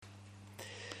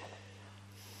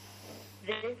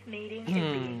This meeting is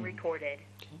being recorded.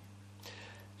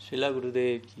 Srila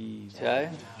Gurudev ki jai,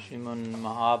 Sriman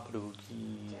Mahaprabhu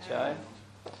ki jai,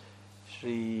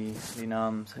 Shri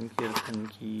Dinam Sankirtan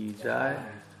ki jai,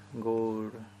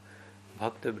 Gaur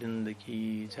Bhakta Vrinda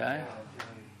ki jai,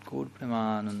 Gaur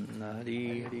Premananda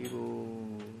Hari Hari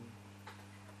Bol.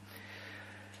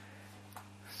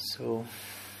 So,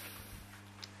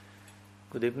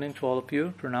 good evening to all of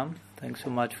you. Pranam. Thanks so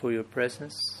much for your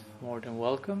presence. More than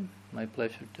welcome. My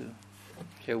pleasure to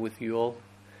share with you all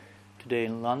today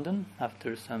in London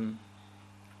after some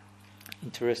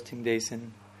interesting days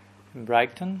in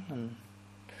Brighton and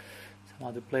some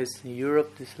other places in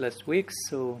Europe this last week.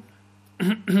 So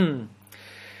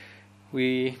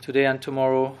we today and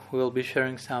tomorrow will be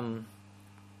sharing some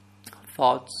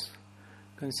thoughts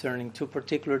concerning two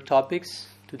particular topics.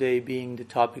 Today being the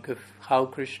topic of how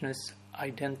Krishna's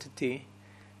identity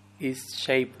is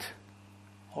shaped,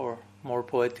 or more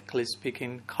poetically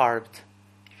speaking, carved,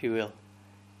 if you will,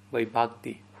 by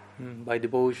bhakti, by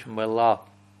devotion, by love.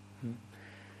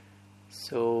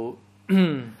 So,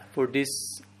 for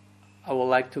this, I would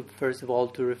like to first of all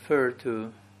to refer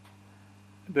to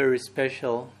a very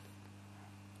special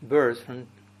verse from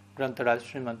Grantaraj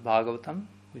Srimad Bhagavatam,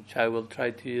 which I will try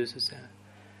to use as a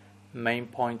main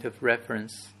point of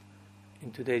reference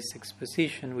in today's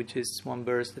exposition, which is one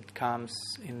verse that comes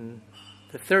in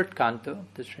the third canto of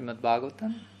the Srimad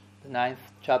Bhagavatam, the 9th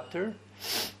chapter,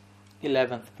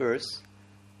 11th verse,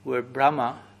 where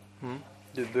Brahma,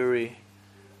 the very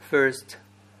first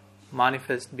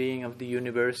manifest being of the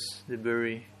universe, the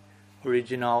very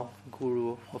original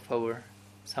guru of our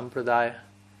sampradaya,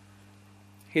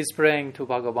 he's praying to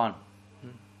Bhagavan.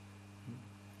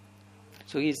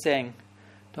 So he's saying,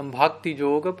 Tam bhakti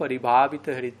yoga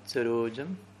paribhavita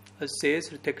hritsarojam asya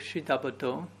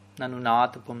sritakshitapato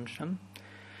nanunata pumsham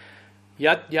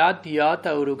yat yat yata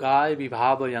urugaya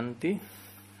vibhavayanti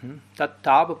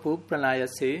tattavapu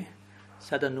pranayase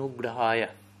sadanugrahaya.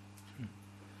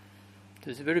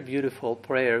 There's a very beautiful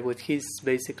prayer which he's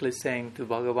basically saying to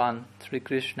Bhagavan Sri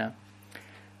Krishna.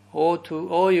 Oh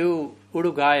you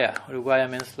Urugaya. Urugaya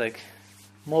means like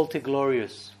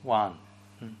multi-glorious one.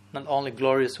 Not only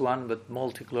glorious one, but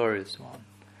multi-glorious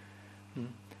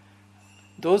one.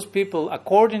 Those people,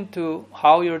 according to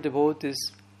how your devotees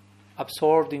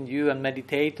absorbed in you and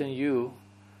meditate on you,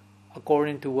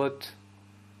 according to what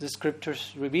the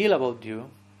scriptures reveal about you,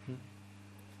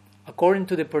 according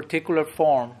to the particular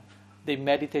form they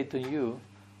meditate on you,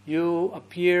 you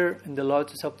appear in the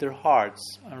lotus of their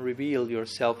hearts and reveal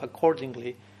yourself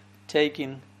accordingly,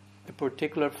 taking a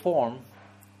particular form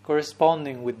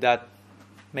corresponding with that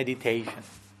meditation.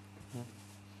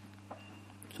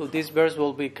 So this verse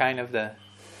will be kind of the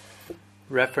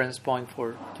reference point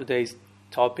for today's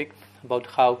topic about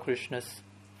how Krishna's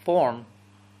form,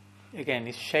 again,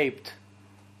 is shaped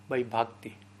by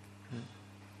bhakti.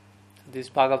 This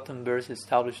Bhagavatam verse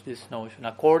established this notion.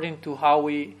 According to how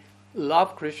we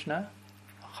love Krishna,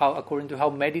 according to how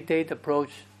meditate,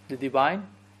 approach the divine,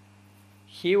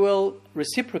 he will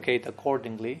reciprocate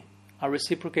accordingly, and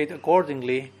reciprocate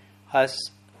accordingly has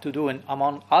to do, and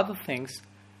among other things,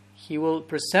 he will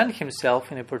present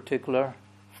himself in a particular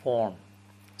form,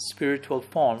 spiritual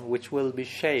form, which will be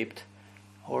shaped,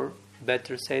 or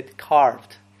better said,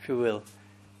 carved, if you will,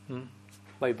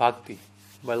 by bhakti,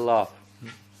 by love.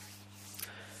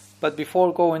 But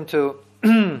before going to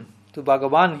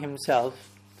Bhagavan himself,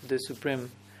 to the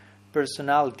Supreme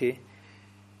Personality,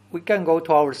 we can go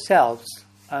to ourselves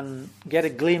and get a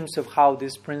glimpse of how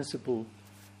this principle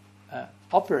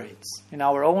operates in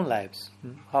our own lives,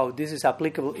 how this is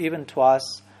applicable even to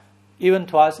us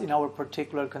in our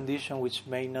particular condition, which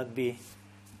may not be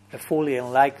a fully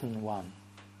enlightened one.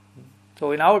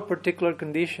 So in our particular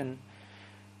condition,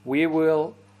 we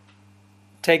will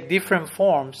take different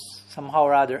forms somehow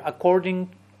or other according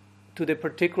to the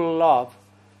particular love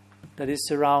that is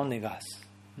surrounding us.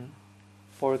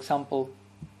 For example,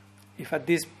 if at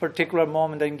this particular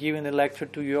moment I'm giving a lecture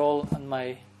to you all and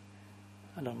my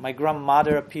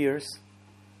grandmother appears,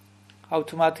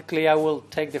 automatically I will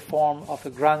take the form of a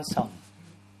grandson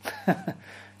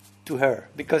to her,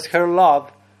 because her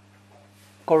love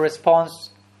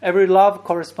every love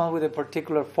corresponds with a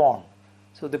particular form.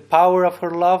 So the power of her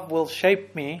love will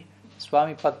shape me,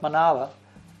 Swami Padmanabha,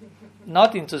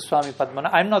 not into Swami Padmanabha.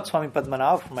 I'm not Swami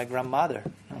Padmanabha for my grandmother.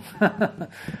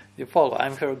 You follow?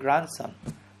 I'm her grandson.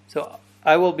 So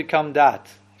I will become that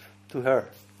to her.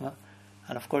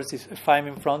 And of course, if I'm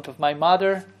in front of my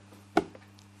mother,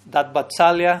 that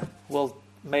Vatsalya will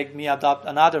make me adopt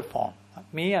another form.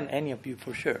 Me and any of you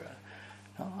for sure.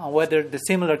 And whether the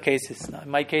similar cases, in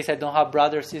my case I don't have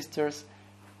brothers, sisters,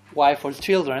 wife or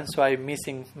children, so I'm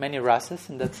missing many rasas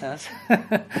in that sense.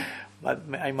 But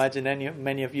I imagine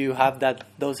many of you have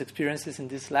those experiences in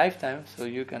this lifetime, so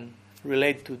you can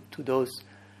relate to those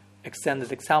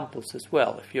extended examples as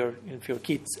well. If your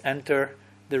kids enter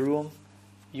the room,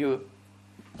 you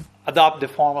adopt the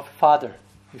form of a father,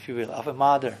 if you will, of a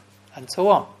mother, and so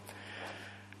on.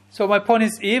 So my point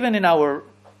is, even in our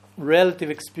relative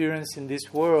experience in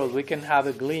this world, we can have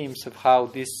a glimpse of how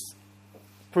this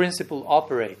principle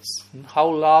operates, how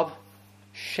love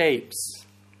shapes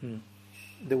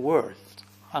the world,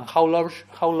 and how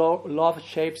love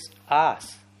shapes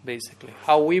us, basically.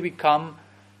 How we become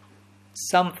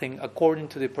something according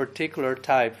to the particular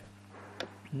type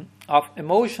of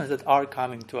emotions that are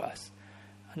coming to us.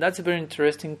 And that's a very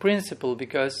interesting principle,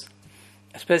 because,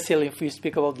 especially if we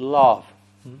speak about love,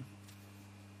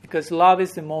 because love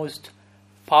is the most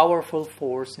powerful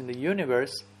force in the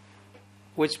universe,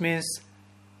 which means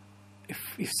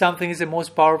if something is the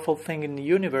most powerful thing in the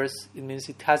universe, it means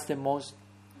it has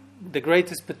the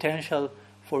greatest potential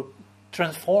for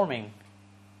transforming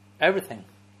everything.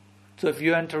 So if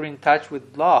you enter in touch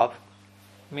with love,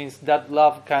 it means that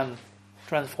love can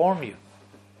transform you,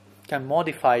 can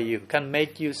modify you, can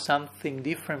make you something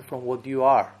different from what you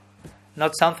are.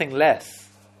 Not something less,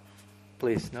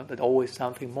 please, no, but always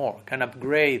something more, can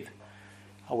upgrade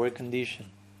our condition.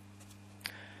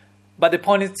 But the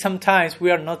point is, sometimes we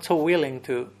are not so willing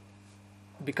to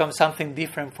become something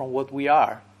different from what we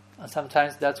are. And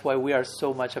sometimes that's why we are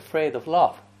so much afraid of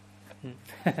love.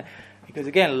 Because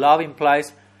again, love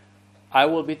implies I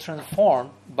will be transformed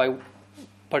by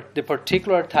the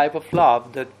particular type of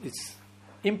love that is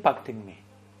impacting me.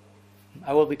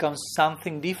 I will become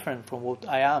something different from what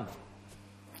I am.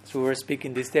 So we're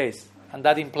speaking these days. And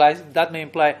that may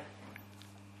imply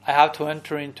I have to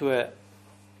enter into an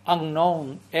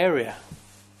unknown area.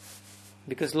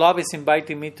 Because love is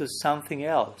inviting me to something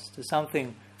else, to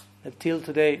something that till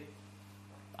today,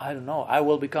 I don't know. I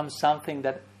will become something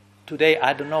that today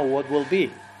I don't know what will be.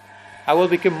 I will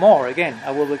become more again.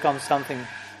 I will become something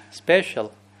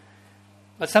special.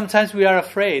 But sometimes we are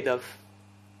afraid of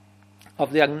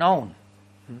the unknown.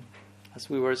 As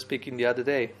we were speaking the other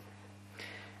day.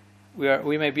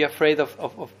 We may be afraid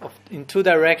of in two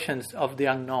directions of the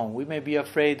unknown. We may be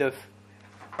afraid of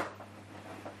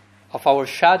our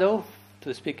shadow,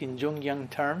 to speak in Jungian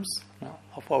terms,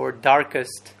 of our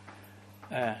darkest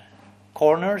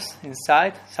corners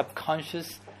inside,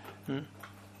 subconscious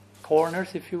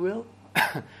corners, if you will.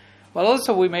 But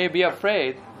also we may be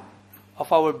afraid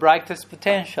of our brightest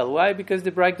potential. Why? Because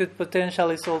the brightest potential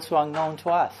is also unknown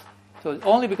to us. So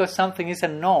only because something is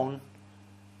unknown,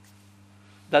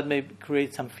 that may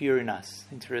create some fear in us,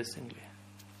 interestingly.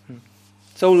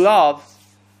 So love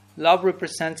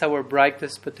represents our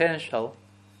brightest potential,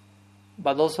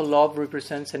 but also love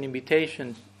represents an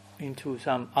invitation into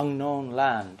some unknown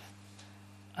land,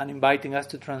 and inviting us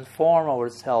to transform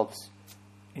ourselves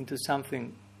into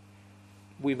something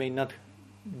we may not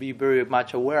be very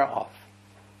much aware of.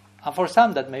 And for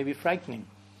some, that may be frightening.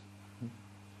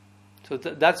 So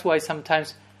that's why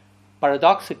sometimes,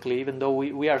 paradoxically, even though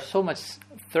we are so much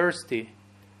thirsty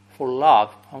for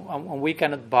love, and we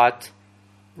cannot but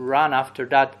run after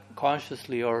that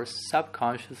consciously or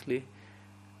subconsciously,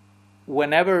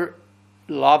 whenever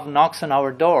love knocks on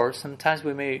our door, sometimes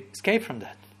we may escape from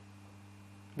that.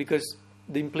 Because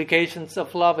the implications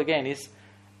of love, again, is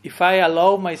if I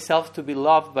allow myself to be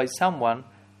loved by someone,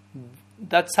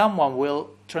 that someone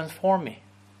will transform me.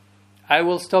 I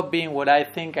will stop being what I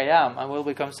think I am and will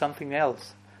become something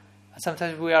else. And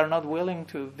sometimes we are not willing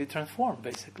to be transformed,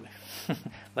 basically.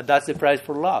 But that's the price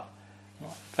for love.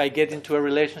 If I get into a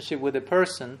relationship with a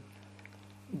person,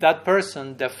 that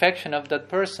person, the affection of that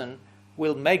person,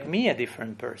 will make me a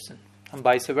different person. And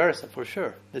vice versa, for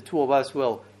sure. The two of us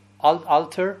will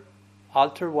alter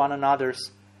one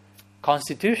another's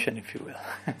constitution, if you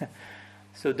will.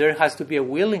 So there has to be a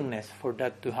willingness for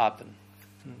that to happen.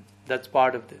 That's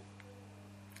part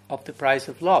of the price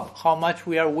of love. How much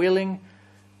we are willing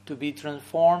to be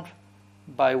transformed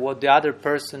by what the other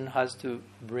person has to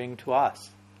bring to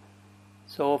us.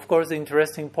 So, of course, the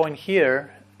interesting point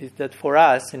here is that for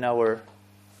us, in our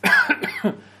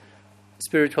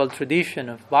spiritual tradition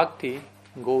of Bhakti,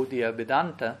 Gaudiya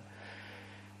Vedanta,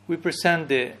 we present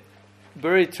the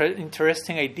very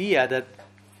interesting idea that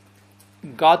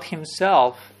God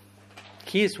Himself,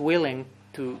 He is willing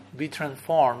to be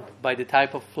transformed by the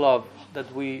type of love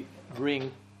that we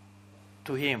bring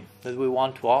to Him, that we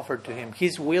want to offer to Him.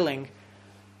 He's willing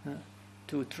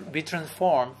to be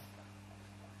transformed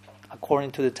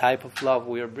according to the type of love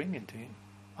we are bringing to Him.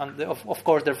 And of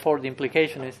course, therefore, the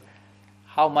implication is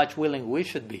how much willing we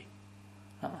should be.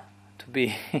 to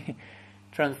be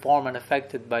transformed and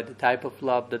affected by the type of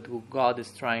love that God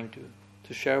is trying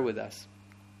to share with us.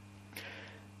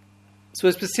 So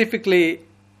specifically,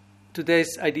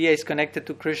 today's idea is connected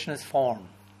to Krishna's form,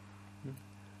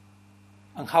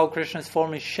 and how Krishna's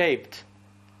form is shaped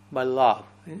by love.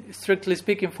 Strictly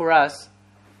speaking, for us,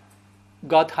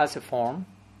 God has a form,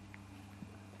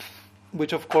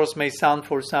 which of course may sound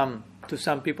to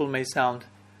some people may sound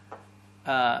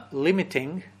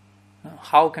limiting.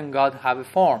 How can God have a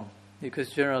form?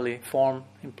 Because generally form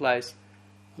implies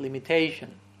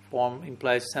limitation. Form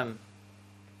implies some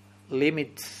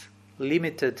limited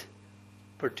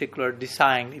particular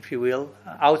design, if you will,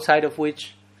 outside of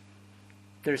which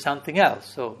there's something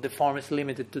else. So the form is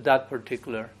limited to that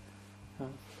particular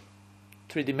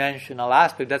three-dimensional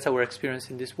aspect. That's our experience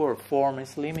in this world. Form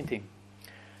is limiting.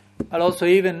 But also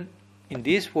even in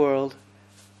this world,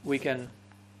 we can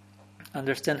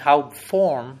understand how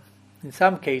form, in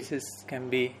some cases, can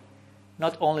be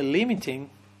not only limiting,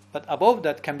 but above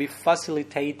that can be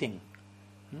facilitating.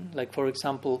 Like, for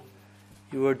example,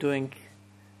 you were doing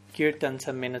kirtan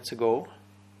some minutes ago,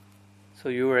 so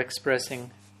you were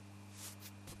expressing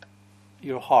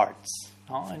your hearts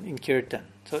in kirtan.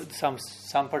 So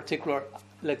some particular,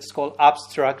 let's call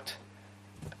abstract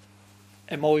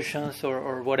emotions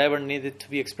or whatever needed to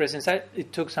be expressed inside,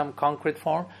 it took some concrete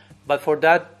form, but for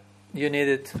that you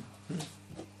needed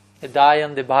a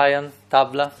dayan, the bayan,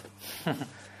 tabla.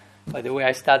 By the way,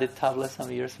 I studied tabla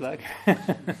some years back.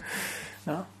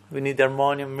 No? We need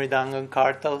harmonium, mridanga, and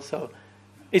kartal. So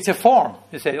it's a form.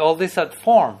 You say all these are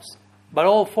forms, but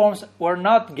all forms were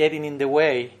not getting in the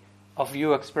way of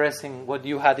you expressing what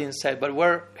you had inside, but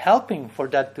were helping for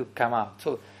that to come out.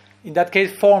 So in that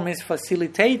case, form is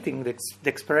facilitating the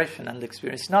expression and the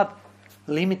experience, not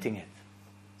limiting it.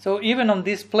 So even on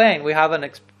this plane, we have an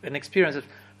experience of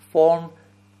form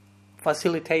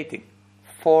facilitating,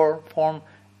 form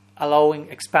allowing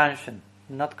expansion,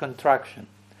 not contraction.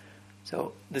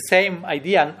 So the same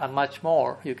idea, and much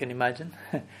more, you can imagine,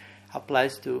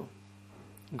 applies to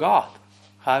God,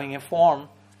 having a form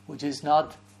which is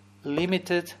not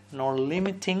limited nor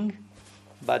limiting,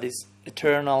 but is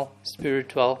eternal,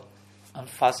 spiritual, and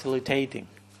facilitating.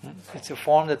 It's a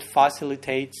form that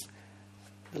facilitates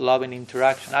the love and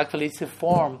interaction. Actually, it's a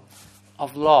form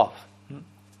of love.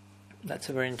 That's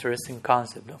a very interesting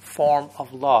concept, a form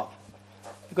of love.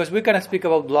 Because we're going to speak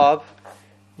about love,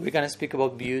 we're going to speak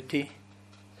about beauty,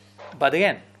 but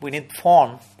again, we need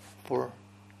form for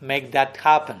make that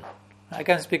happen. I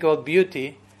can speak about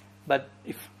beauty, but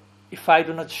if I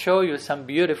do not show you some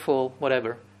beautiful,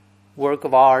 whatever, work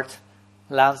of art,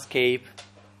 landscape,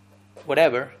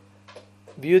 whatever,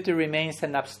 beauty remains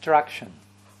an abstraction,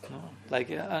 like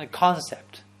a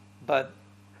concept. But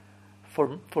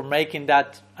for making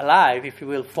that alive, if you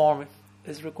will, form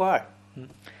is required.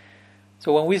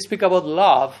 So when we speak about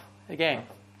love, again,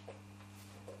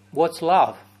 what's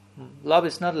love? Love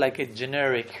is not like a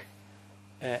generic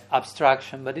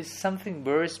abstraction, but it's something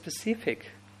very specific.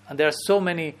 And there are so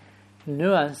many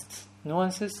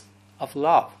nuances of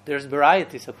love. There's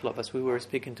varieties of love, as we were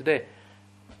speaking today.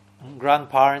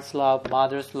 Grandparents' love,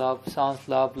 mother's love, son's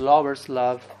love, lover's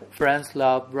love, friends'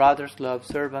 love, brother's love,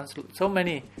 servants' love. So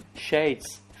many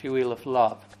shades, if you will, of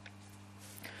love.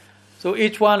 So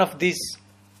each one of these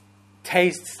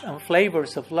tastes and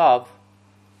flavors of love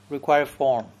require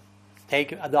form.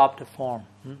 Adopt a form.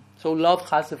 So love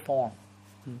has a form.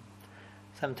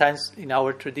 Sometimes in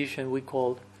our tradition we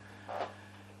call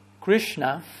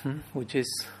Krishna, which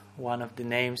is one of the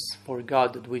names for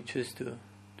God that we choose to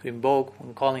invoke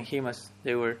when calling him, as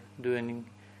they were doing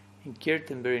in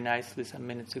Kirtan very nicely some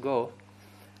minutes ago.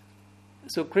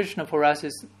 So Krishna for us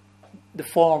is the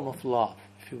form of love,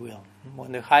 if you will.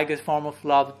 When the highest form of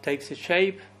love takes a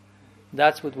shape,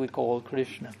 that's what we call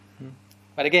Krishna.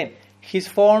 But again, his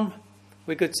form,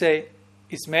 we could say,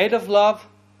 is made of love,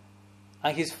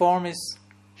 and his form is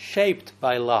shaped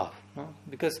by love.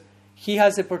 Because he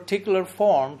has a particular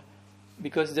form,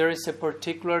 because there is a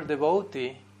particular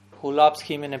devotee who loves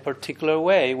him in a particular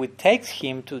way, which takes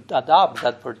him to adopt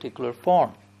that particular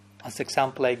form. As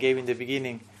example I gave in the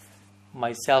beginning,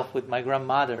 myself with my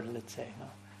grandmother, let's say.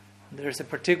 There's a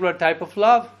particular type of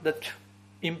love that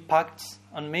impacts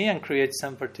on me and creates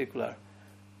some particular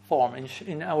form.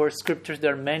 In our scriptures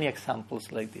there are many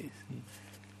examples like this.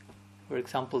 For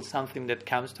example, something that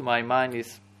comes to my mind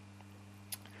is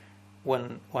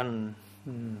when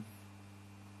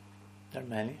there are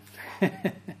many.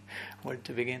 Where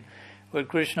to begin? Where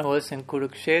Krishna was in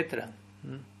Kurukshetra.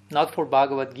 Not for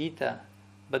Bhagavad Gita,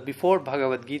 but before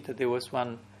Bhagavad Gita there was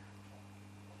one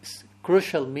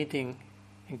crucial meeting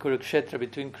in Kurukshetra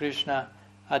between Krishna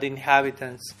at the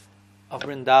inhabitants of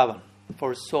Vrindavan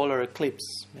for solar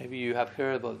eclipse. Maybe you have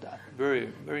heard about that. Very,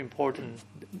 very important,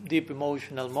 deep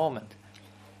emotional moment.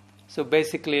 So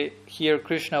basically, here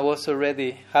Krishna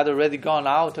had already gone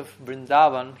out of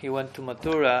Vrindavan. He went to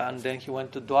Mathura, and then he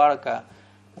went to Dwarka.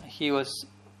 He was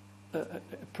a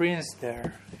prince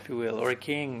there, if you will, or a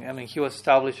king. I mean, he was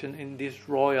established in these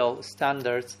royal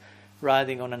standards,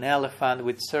 riding on an elephant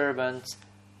with servants,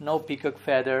 no peacock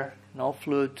feather, no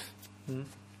flute,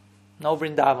 no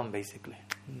Vrindavan, basically.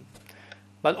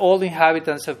 But all the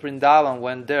inhabitants of Vrindavan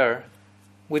went there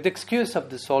with the excuse of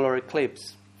the solar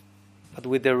eclipse, but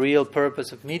with the real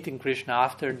purpose of meeting Krishna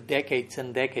after decades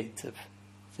and decades of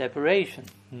separation.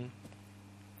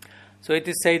 So it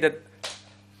is said that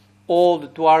all the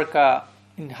Dwarka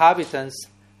inhabitants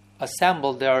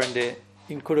assembled there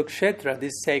in Kurukshetra,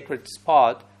 this sacred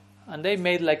spot, and they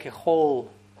made like a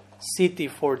whole city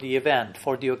for the event,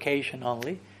 for the occasion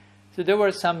only. So there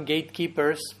were some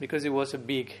gatekeepers, because it was a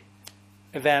big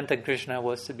event and Krishna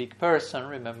was a big person.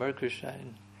 Remember, Krishna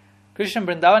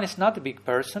Vrindavan is not a big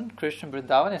person. Krishna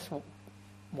Vrindavan is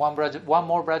one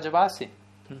more Brajavasi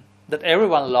that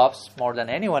everyone loves more than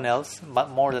anyone else, but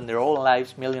more than their own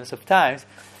lives millions of times.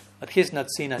 But he's not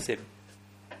seen as a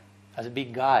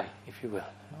big guy, if you will.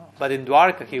 But in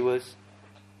Dwarka, he was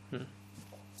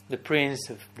the prince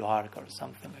of Dwarka or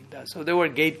something like that. So there were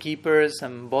gatekeepers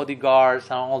and bodyguards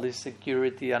and all this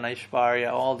security and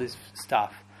Aishwarya, all this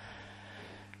stuff.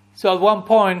 So at one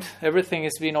point, everything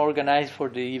is being organized for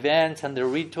the events and the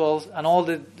rituals, and all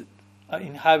the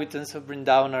inhabitants of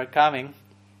Vrindavan are coming,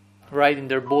 riding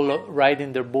their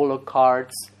bullock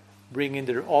carts, bringing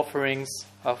their offerings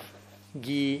of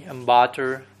ghee and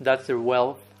butter. That's their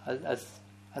wealth as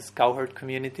cowherd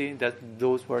community.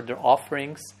 Those were their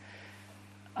offerings,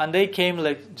 and they came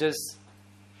like just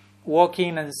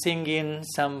walking and singing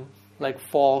some like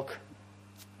folk.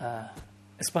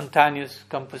 Spontaneous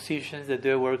compositions that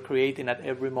they were creating at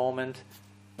every moment,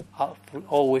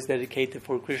 always dedicated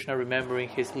for Krishna, remembering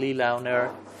his Leela on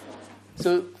earth.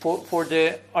 So for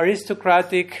the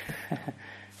aristocratic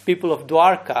people of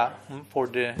Dwarka, for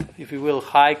the, if you will,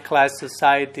 high-class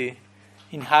society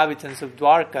inhabitants of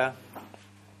Dwarka,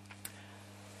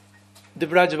 the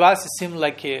Brajavasis seemed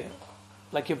like a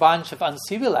bunch of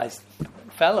uncivilized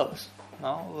fellows.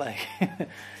 No, like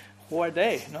who are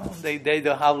they? No, they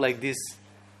don't have like this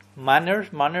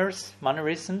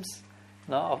mannerisms,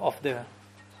 no, of the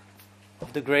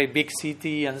great big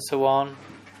city and so on.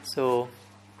 So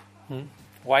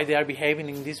why they are behaving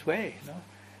in this way? No?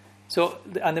 So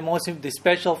and the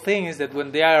special thing is that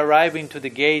when they are arriving to the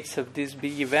gates of this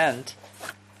big event,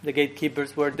 the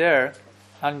gatekeepers were there,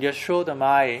 and Yashoda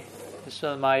Mai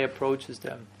approaches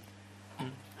them,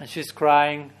 and she's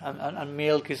crying, and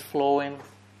milk is flowing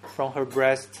from her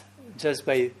breast just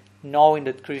by knowing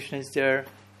that Krishna is there.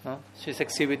 No? She's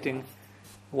exhibiting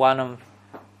an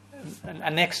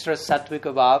extra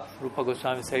sattvika bhav. Rupa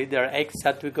Goswami said there are 8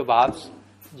 sattvika bhavs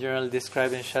generally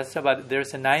described in Shastra, but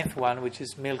there's a 9th one, which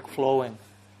is milk flowing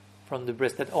from the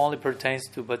breast, that only pertains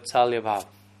to Vatsalya bhav.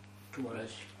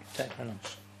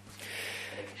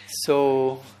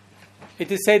 So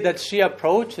it is said that she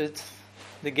approached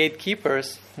the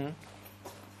gatekeepers,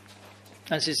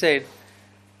 and she said,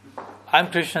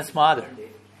 "I'm Krishna's mother."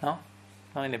 No,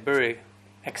 in a very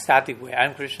ecstatic way.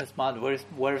 I'm Krishna's mother.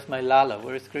 Where's my Lala?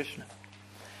 Where is Krishna?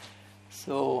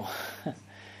 So,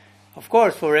 of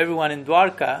course, for everyone in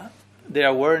Dwarka, their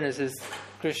awareness is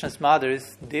Krishna's mother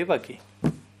is Devaki,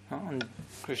 and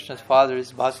Krishna's father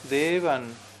is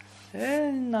Vasudeva,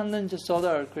 and Nanda and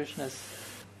Jasoda are Krishna's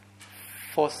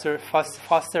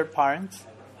foster parents.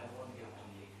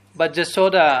 But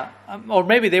Jasoda, or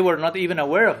maybe they were not even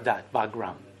aware of that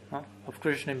background, of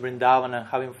Krishna in Vrindavan and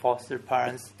having foster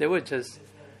parents. They were just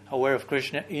aware of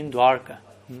Krishna in Dwarka.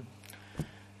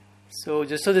 So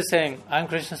Jasoda is saying, "I'm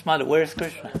Krishna's mother. Where is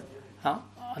Krishna?"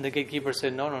 And the gatekeeper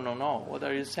said, No. What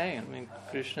are you saying? I mean,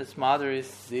 Krishna's mother is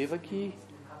Devaki,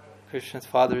 Krishna's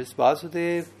father is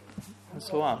Vasudeva, and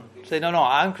so on. Say, No,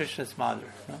 I'm Krishna's mother.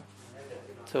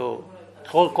 So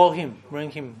call him,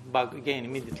 bring him back again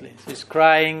immediately. So he's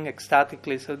crying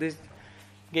ecstatically. So these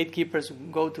gatekeepers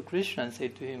go to Krishna and say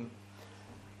to him,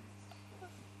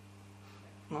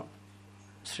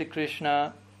 Sri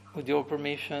Krishna, with your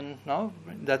permission, no?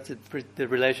 That's the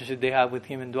relationship they have with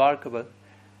him in Dwarka, but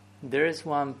there is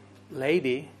one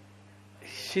lady,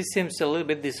 she seems a little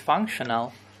bit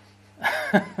dysfunctional,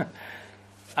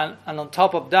 and on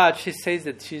top of that, she says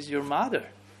that she's your mother.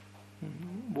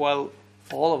 Well,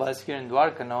 all of us here in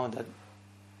Dwarka know that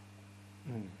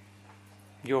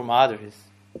your mother is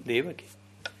Devaki.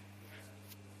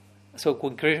 So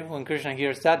when Krishna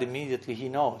hears that, immediately he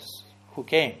knows who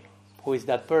came. Who is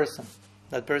that person?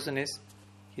 That person is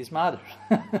his mother,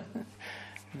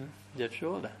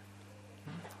 Yashoda.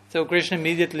 So Krishna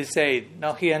immediately said,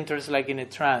 now he enters like in a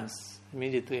trance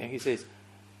immediately, and he says,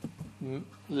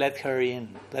 let her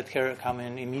in, let her come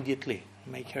in immediately,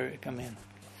 make her come in.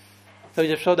 So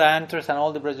Yashoda enters, and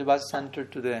all the Brajavasis enter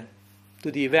to the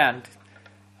event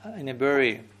in a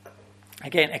very,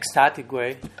 again, ecstatic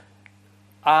way.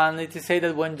 And it is said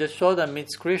that when Yashoda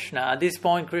meets Krishna, at this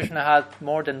point Krishna had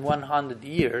more than 100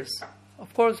 years.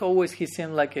 Of course, always he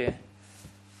seemed like a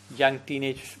young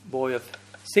teenage boy of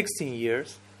 16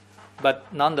 years,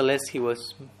 but nonetheless he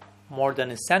was more than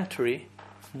a century.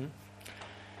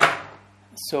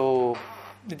 So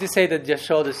it is said that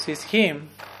Yashoda sees him.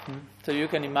 So you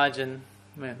can imagine,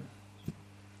 I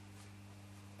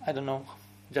don't know,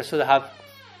 Yashoda had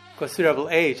considerable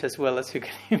age as well, as you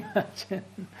can imagine,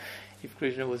 if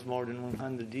Krishna was more than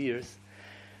 100 years.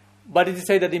 But it is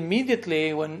said that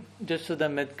immediately when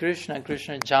Yashoda met Krishna,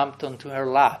 Krishna jumped onto her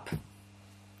lap.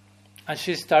 And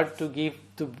she started to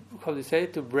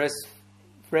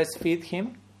breastfeed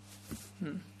him.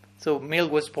 So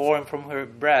milk was pouring from her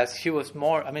breast. She was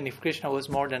more, if Krishna was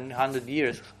more than 100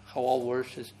 years, how old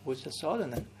was Yashoda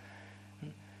then?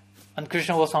 And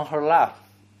Krishna was on her lap.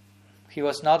 He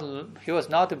was not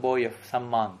a boy of some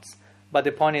months. But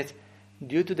the point is,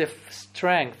 due to the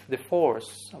strength, the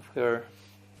force of her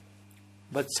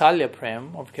Vatsalya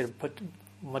Prem, of her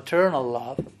maternal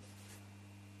love,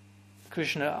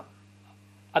 Krishna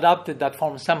adopted that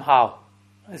form somehow.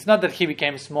 It's not that he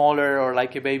became smaller or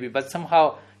like a baby, but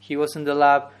somehow he was in the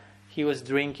lap, he was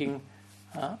drinking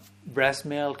breast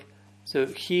milk. So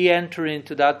he entered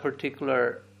into that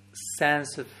particular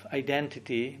sense of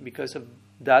identity because of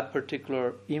that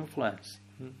particular influence.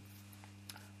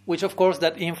 Which of course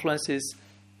that influence is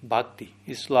bhakti,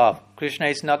 is love. Krishna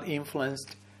is not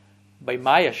influenced by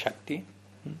Maya Shakti,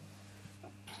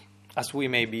 as we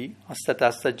may be, as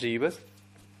tatastha jivas.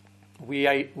 We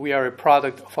are a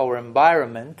product of our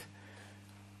environment,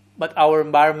 but our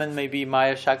environment may be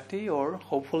Maya Shakti or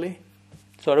hopefully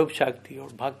Swarup Shakti or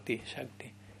Bhakti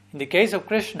Shakti. In the case of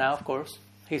Krishna, of course,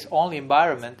 his only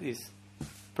environment is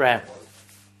Prem,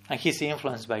 and he's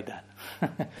influenced by that.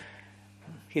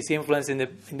 He's influenced in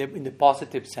the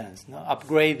positive sense,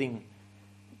 upgrading,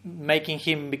 making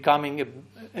him becoming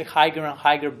a higher and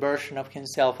higher version of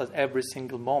himself at every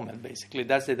single moment. Basically,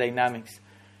 that's the dynamics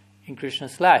in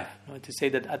Krishna's life. To say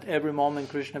that at every moment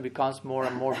Krishna becomes more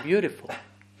and more beautiful.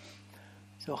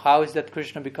 So how is that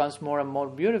Krishna becomes more and more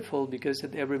beautiful? Because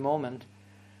at every moment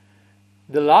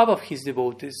the love of his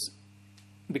devotees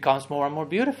becomes more and more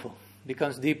beautiful,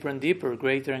 becomes deeper and deeper,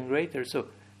 greater and greater. So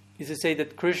is to say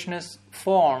that Krishna's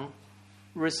form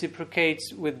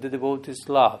reciprocates with the devotee's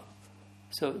love.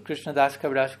 So Krishna Das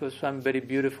Kaviraj Goswami very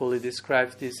beautifully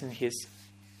describes this in his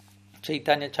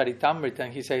Chaitanya Charitamrita,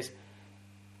 and he says,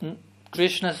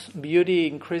 Krishna's beauty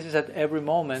increases at every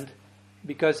moment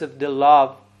because of the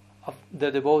love of the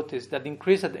devotees that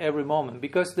increase at every moment.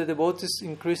 Because the devotees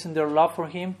increase in their love for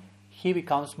him, he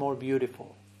becomes more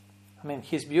beautiful.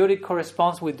 His beauty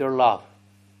corresponds with their love.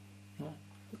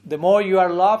 The more you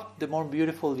are loved, the more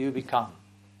beautiful you become.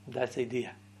 That's the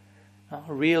idea.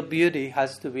 Real beauty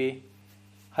has to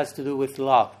do with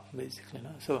love, basically.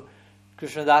 So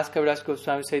Krishna Das Kaviraj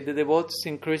Goswami said the devotees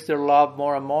increase their love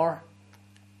more and more,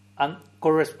 and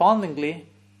correspondingly,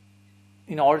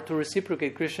 in order to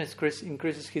reciprocate, Krishna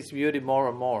increases his beauty more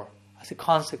and more as a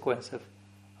consequence of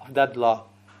that love.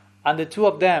 And the two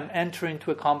of them enter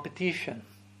into a competition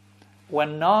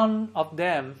when none of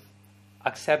them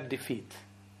accept defeat.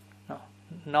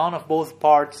 None of both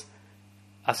parts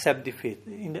accept defeat.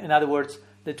 In other words,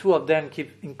 the two of them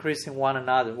keep increasing one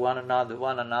another,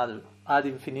 ad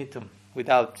infinitum,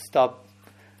 without stop.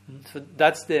 So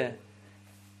that's the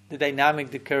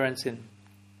dynamic, the currents in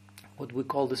what we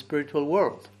call the spiritual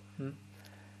world.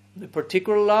 The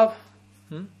particular love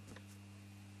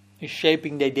is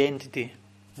shaping the identity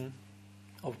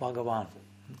of Bhagavan.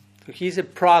 So he's a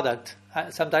product.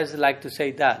 Sometimes I like to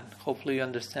say that. Hopefully you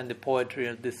understand the poetry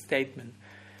of this statement.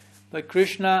 But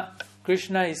Krishna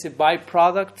is a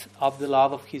byproduct of the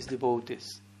love of his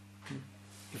devotees.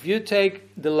 If you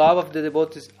take the love of the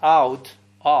devotees off,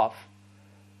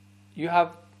 you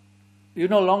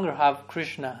no longer have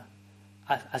Krishna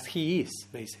as he is,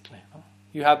 basically.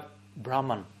 You have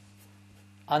Brahman,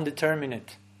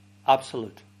 undeterminate,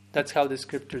 absolute. That's how the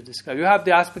scriptures describe. You have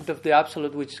the aspect of the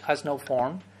absolute which has no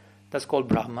form. That's called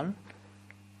Brahman.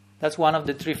 That's one of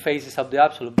the three phases of the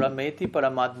absolute. Brahmeti,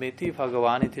 Paramadmeti,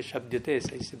 Bhagavaniti, Shabdyate,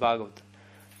 says the Bhagavata.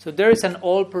 So there is an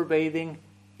all-pervading,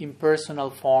 impersonal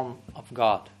form of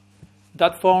God.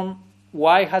 That form,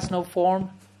 why has no form?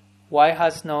 Why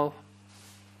has no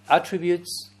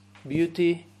attributes,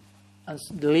 beauty, and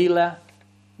the lila?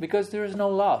 Because there is no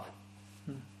love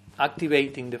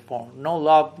activating the form. No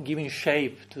love giving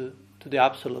shape to the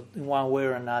Absolute in one way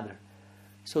or another.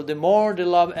 So the more the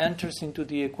love enters into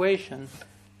the equation,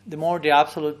 the more the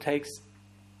Absolute takes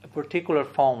a particular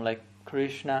form, like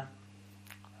Krishna,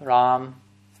 Ram,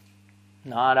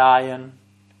 Narayan,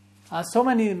 and so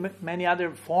many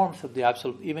other forms of the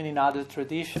Absolute, even in other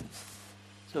traditions.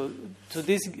 So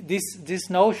this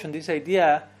notion, this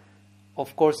idea,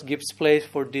 of course, gives place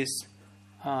for this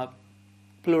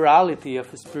plurality of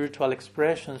spiritual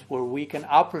expressions where we can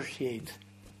appreciate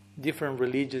different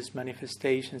religious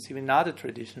manifestations, even in other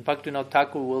traditions. Bhaktivinoda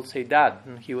Thakur will say that,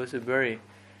 and he was a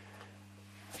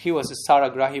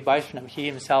Saragrahi Vaishnava. He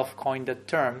himself coined that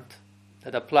term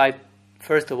that applied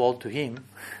first of all to him,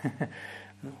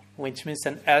 which means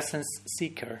an essence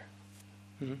seeker.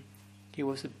 He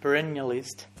was a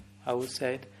perennialist, I would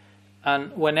say.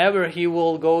 And whenever he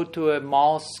will go to a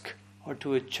mosque or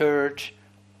to a church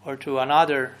or to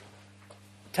another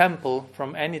temple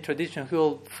from any tradition, he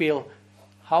will feel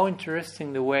how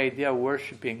interesting the way they are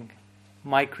worshipping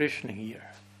my Krishna here.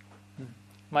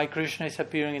 My Krishna is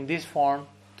appearing in this form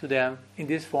to them,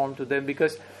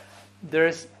 because there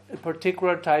is a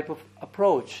particular type of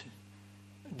approach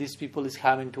these people is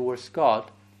having towards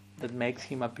God that makes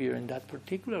him appear in that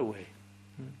particular way.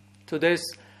 So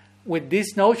with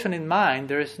this notion in mind,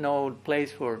 there is no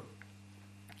place for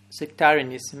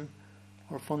sectarianism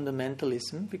or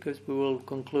fundamentalism, because we will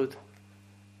conclude,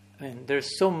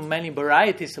 there's so many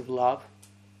varieties of love,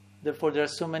 therefore there are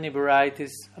so many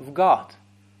varieties of God,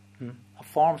 of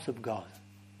forms of God.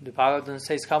 The Bhagavatam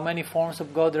says how many forms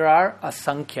of God there are?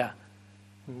 Asankhya,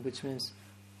 which means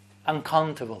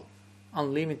uncountable,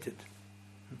 unlimited,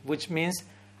 which means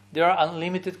there are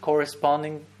unlimited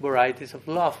corresponding varieties of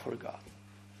love for God.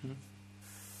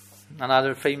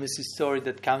 Another famous story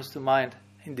that comes to mind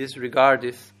in this regard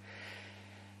is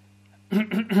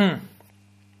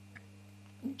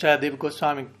Jayadeva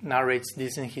Goswami narrates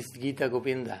this in his Gita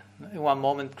Govinda. In one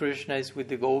moment Krishna is with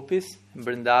the gopis in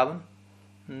Vrindavan.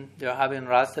 They are having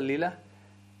Rasa Lila.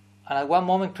 And at one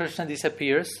moment Krishna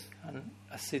disappears, and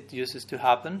as it uses to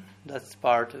happen, that's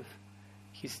part of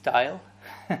his style,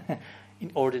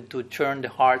 in order to churn the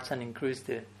hearts and increase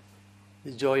the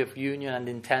joy of union and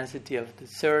the intensity of the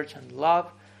search and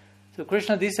love. So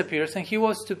Krishna disappears, and he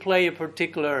was to play a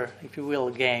particular, if you will,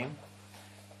 game.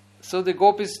 So the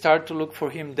gopis start to look for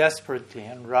him desperately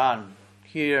and run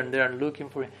here and there and looking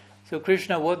for him. So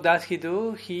Krishna, what does he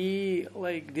do? He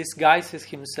disguises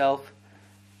himself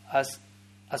as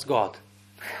God,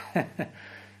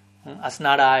 as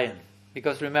Narayan.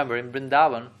 Because remember, in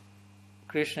Vrindavan,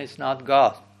 Krishna is not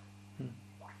God.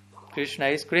 Krishna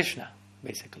is Krishna,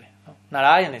 basically.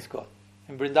 Narayan is God.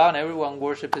 In Vrindavan, everyone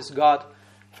worships God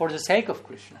for the sake of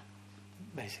Krishna,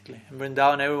 basically. In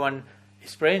Vrindavan, everyone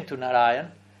is praying to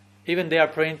Narayan. Even they are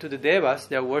praying to the Devas,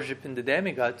 they are worshipping the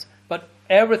demigods, but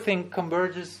everything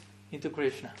converges into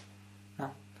Krishna.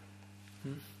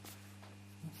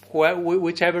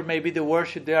 Whichever may be the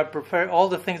worship they are prefer, all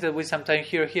the things that we sometimes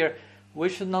hear here, we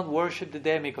should not worship the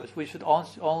demigods, we should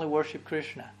only worship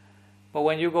Krishna. But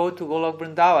when you go to Golok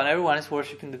Vrindavan, everyone is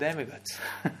worshipping the demigods,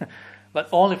 but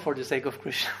only for the sake of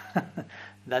Krishna.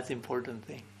 That's the important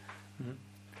thing.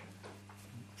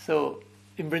 So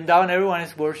in Vrindavan, everyone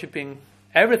is worshipping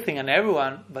everything and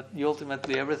everyone, but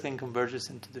ultimately everything converges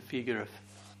into the figure of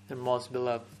their most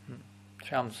beloved,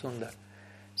 Shyam Sundar.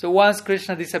 So once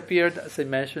Krishna disappeared, as I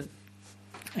mentioned,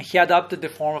 he adopted the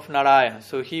form of Narayana.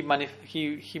 So he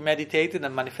meditated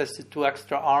and manifested 2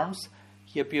 extra arms.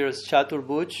 He appeared as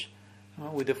Chaturbhuj,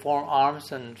 with the 4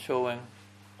 arms and showing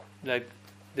like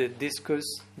the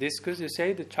discus you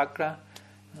say, the chakra,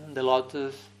 the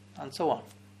lotus, and so on.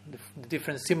 The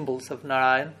different symbols of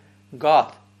Narayan,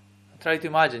 God. Try to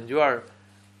imagine, you are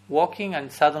walking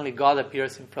and suddenly God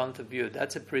appears in front of you.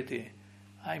 That's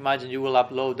I imagine you will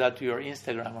upload that to your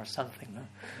Instagram or something.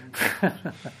 No?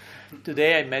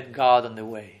 Today I met God on the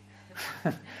way.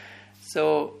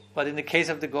 But in the case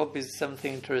of the gopis,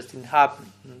 something interesting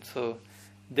happened. And so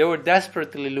they were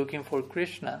desperately looking for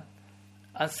Krishna,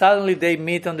 and suddenly they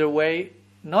meet on their way,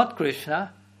 not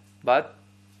Krishna, but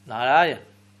Narayan.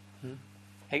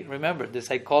 Hey, remember, the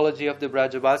psychology of the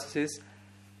Brajavasis is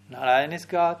Narayan is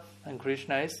God and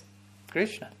Krishna is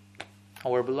Krishna,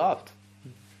 our beloved.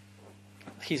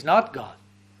 He's not God.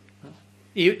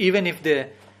 Even if the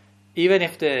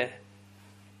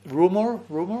rumor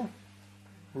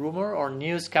or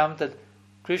news come that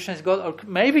Krishna is God, or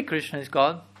maybe Krishna is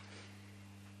God,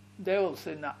 they will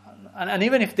say no. And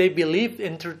even if they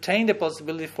entertain the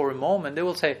possibility for a moment, they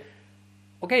will say,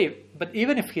 okay, but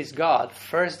even if he's God,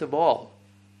 first of all,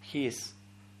 he is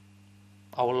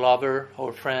our lover,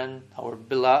 our friend, our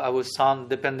beloved, our son,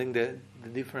 depending the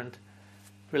different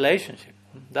relationship.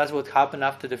 That's what happened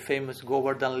after the famous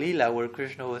Govardhan Lila, where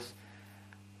Krishna was.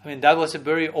 That was a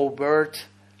very overt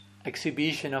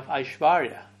exhibition of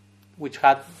Aishwarya, which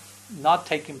had not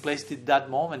taken place till that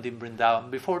moment in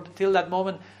Vrindavan. Till that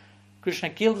moment, Krishna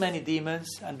killed many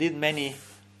demons and did many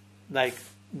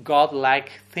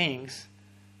godlike things,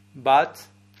 but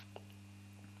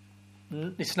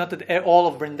it's not that all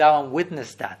of Vrindavan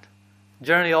witnessed that.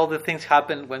 Generally, all the things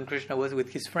happened when Krishna was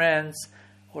with his friends,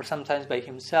 or sometimes by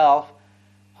himself.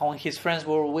 And when his friends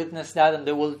will witness that, and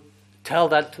they will tell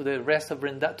that to the rest of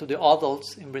Vrindavan, to the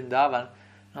adults in Vrindavan.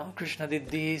 No, Krishna did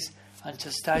this and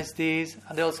chastised this,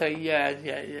 and they'll say, yeah.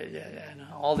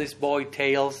 All these boy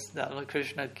tales that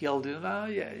Krishna killed.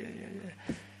 Yeah.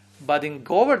 But in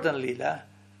Govardhan Lila,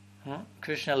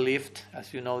 Krishna lifted,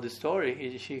 as you know the story,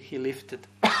 he lifted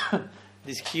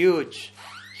this huge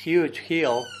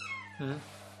hill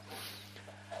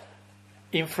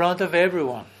in front of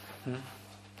everyone.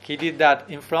 He did that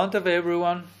in front of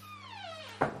everyone,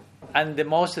 and the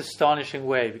most astonishing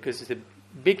way, because it's a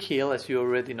big hill, as you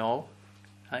already know.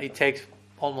 It takes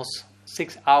almost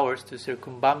 6 hours to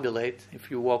circumambulate if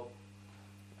you walk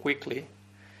quickly.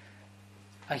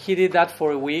 And he did that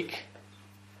for a week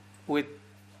with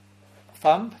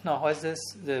thumb. No, what's this?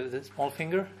 The small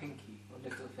finger? Pinky or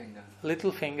little finger.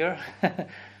 Little finger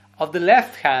of the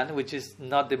left hand, which is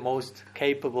not the most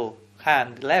capable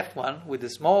hand, the left one, with the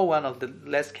small one of the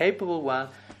less capable one,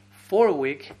 for a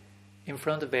week in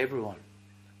front of everyone.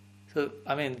 So,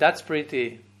 that's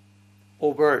pretty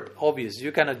overt, obvious.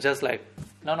 You cannot just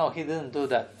no, he didn't do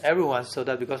that. Everyone saw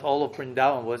that, because all of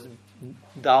Vrindavan was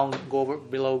down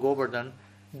below Govardhan,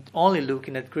 only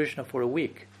looking at Krishna for a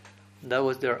week. That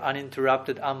was their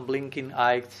uninterrupted, unblinking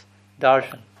eyed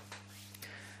darshan.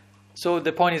 So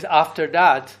the point is, after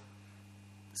that,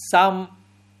 some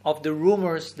of the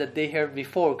rumors that they heard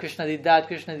before, Krishna did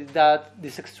that,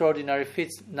 these extraordinary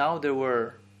feats, now they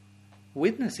were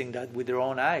witnessing that with their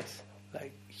own eyes.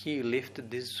 He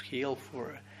lifted this hill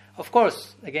for... Of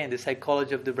course, again, the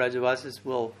psychology of the Brajavasis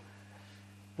will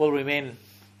remain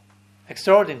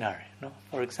extraordinary. No?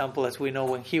 For example, as we know,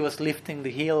 when he was lifting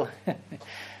the hill,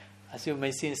 as you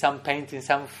may see in some paintings,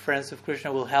 some friends of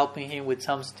Krishna will helping him with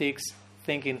some sticks,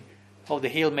 thinking, the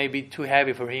hill may be too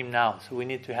heavy for him now, so we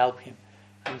need to help him.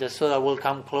 And the soda will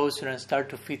come closer and start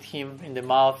to feed him in the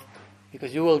mouth,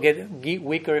 because you will get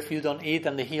weaker if you don't eat,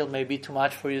 and the hill may be too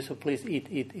much for you, so please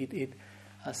eat.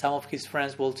 And some of his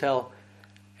friends will tell,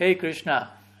 hey Krishna,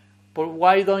 but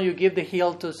why don't you give the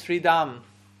hill to Sridham?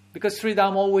 Because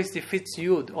Sridham always defeats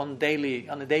you on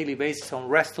a daily basis on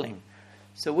wrestling.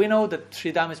 So we know that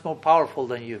Sridham is more powerful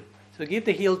than you. So give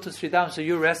the hill to Sridham so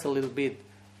you rest a little bit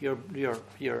your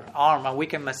arm, and we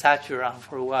can massage your arm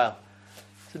for a while.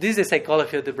 So this is the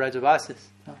psychology of the Brajavasis.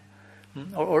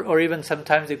 No? Or even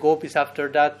sometimes the gopis after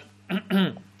that,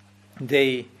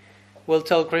 they will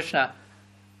tell Krishna,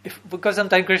 because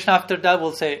sometimes Krishna after that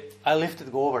will say, I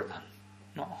lifted Govardhan.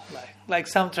 No, like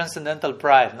some transcendental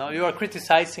pride. No, you are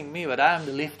criticizing me, but I am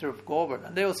the lifter of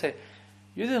Govardhan. They will say,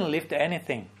 you didn't lift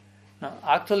anything. No,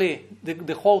 actually,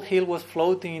 the whole hill was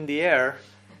floating in the air,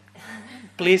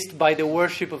 pleased by the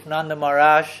worship of Nanda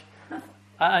Maharaj.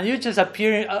 And you just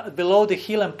appear below the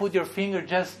hill and put your finger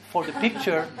just for the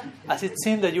picture, as it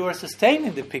seemed that you were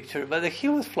sustaining the picture. But the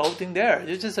hill was floating there.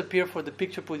 You just appear for the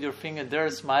picture, put your finger there,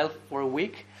 smile for a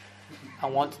week,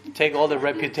 and want to take all the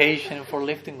reputation for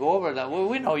lifting Govardhan. Well,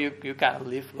 we know you can't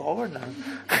lift Govardhan.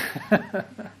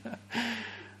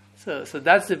 So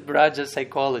that's the Braja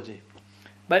psychology.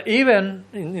 But even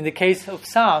in the case of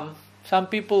some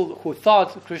people who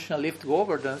thought Krishna lifted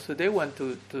Govardhan, so they went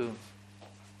to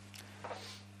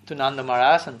Nanda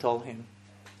Maharaj and told him,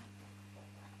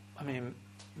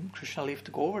 Krishna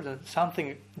lifted Govardhan.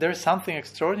 There's something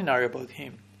extraordinary about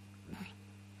him.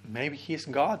 Maybe he's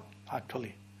God,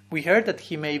 actually. We heard that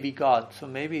he may be God, so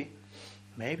maybe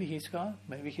he's God,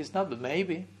 maybe he's not, but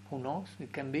maybe, who knows,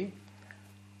 it can be.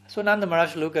 So Nanda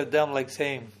Maharaj looked at them like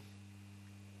saying,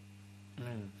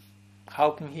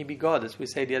 how can he be God? As we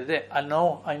said the other day, I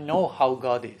know how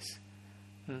God is.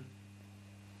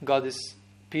 God is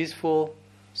peaceful,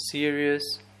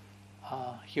 serious.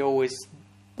 He always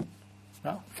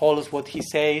follows what he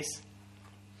says.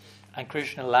 And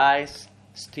Krishna lies,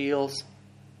 steals,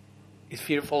 is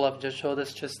fearful of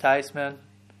Jashoda's chastisement,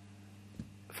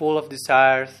 full of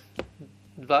desires.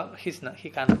 But he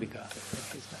cannot be God.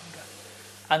 He's not God.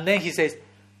 And then he says,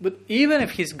 but even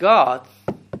if he's God,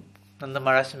 and the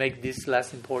Maharaj makes this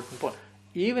last important point,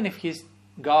 even if he's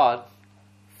God,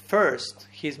 first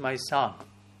he's my son,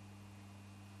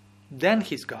 then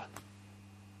he's God.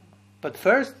 But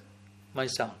first, my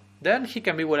son. Then he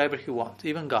can be whatever he wants,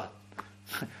 even God.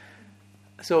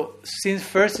 So, since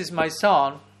first is my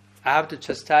son, I have to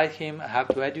chastise him, I have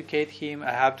to educate him,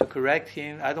 I have to correct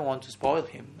him. I don't want to spoil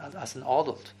him as an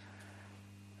adult.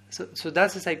 So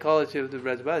that's the psychology of the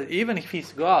Brajavasi. Even if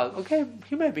he's God, okay,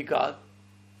 he may be God,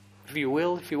 if you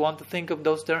will, if you want to think of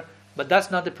those terms, but that's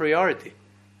not the priority.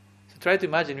 So try to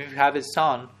imagine if you have a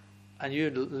son and you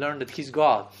learn that he's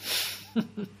God.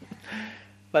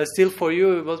 But still for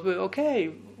you, it was,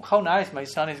 okay, how nice, my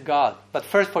son is God. But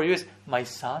first for you is, my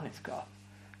son is God.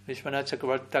 Vishwanath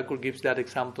Chakravarti Thakur gives that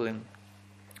example in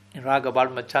Raga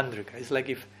Varma Chandrika. It's like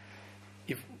if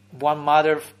one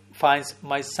mother finds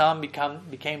my son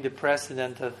became the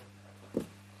president of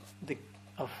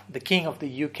the king of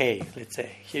the UK, let's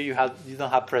say. Here you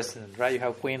don't have president, right? You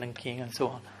have queen and king and so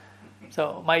on.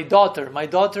 So my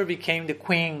daughter became the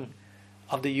queen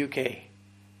of the UK.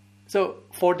 So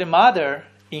for the mother,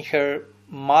 in her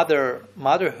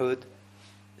motherhood,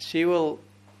 she will,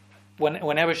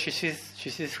 whenever she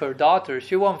sees her daughter,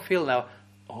 she won't feel now,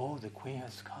 oh, the queen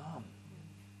has come.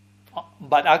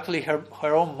 But actually her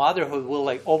own motherhood will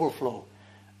like overflow.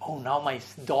 Oh, now my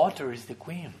daughter is the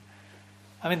queen.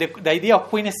 I mean, the idea of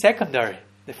queen is secondary.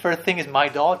 The first thing is my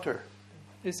daughter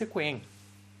is the queen.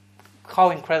 How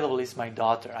incredible is my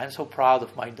daughter? I'm so proud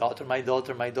of my daughter,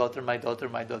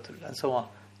 and so on.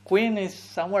 Queen is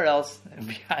somewhere else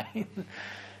behind.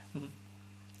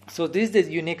 So this is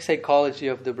the unique psychology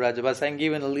of the Brajavasi. I'm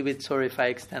giving a little bit, sorry if I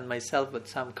extend myself, but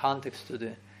some context to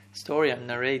the story I'm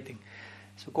narrating.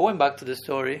 So going back to the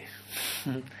story,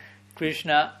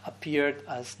 Krishna appeared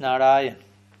as Narayan.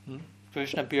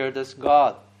 Krishna appeared as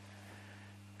God.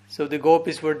 So the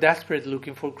gopis were desperate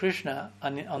looking for Krishna,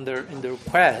 and in their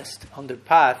quest, on their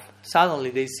path, suddenly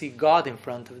they see God in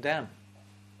front of them.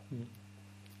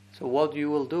 So what you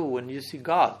will do when you see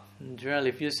God? And generally,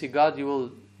 if you see God, you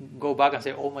will go back and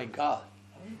say, oh my God,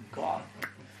 God.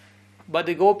 But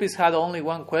the gopis had only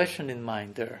one question in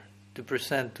mind there to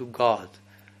present to God.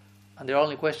 And their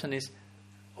only question is,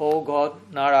 oh God,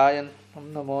 Narayan,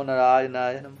 Namo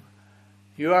Narayana,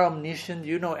 you are omniscient,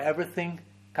 you know everything.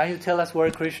 Can you tell us where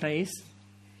Krishna is?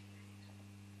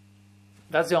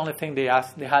 That's the only thing they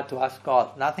had to ask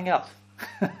God, nothing else.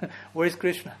 Where is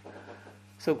Krishna?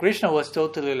 So Krishna was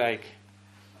totally like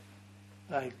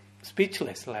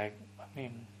speechless.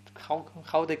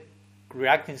 How they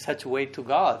react in such a way to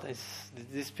God?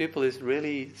 These people is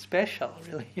really special,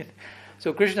 really.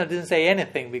 So Krishna didn't say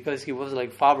anything because he was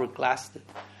like flabbergasted.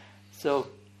 So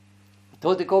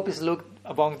though the gopis looked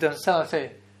among themselves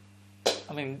and say,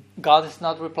 God is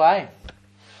not replying.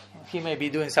 He may be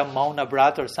doing some Mauna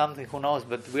Brat or something, who knows,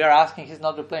 but we are asking, he's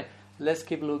not replying. Let's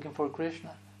keep looking for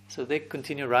Krishna. So they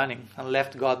continue running and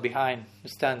left God behind,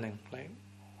 standing, like,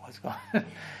 what's going on?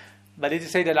 But it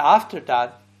is said that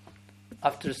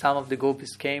after some of the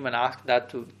gopis came and asked that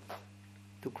to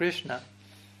Krishna,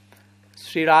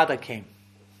 Sri Radha came,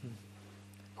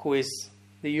 who is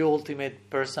the ultimate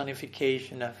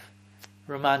personification of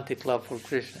romantic love for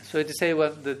Krishna. So it is said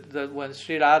when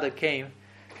Sri Radha came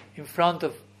in front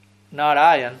of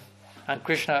Narayan and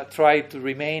Krishna tried to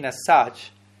remain as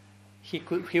such,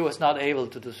 he was not able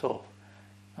to do so.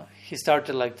 He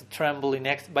started to tremble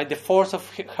by the force of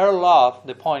her love.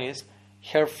 The point is,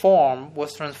 her form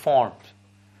was transformed.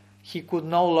 He could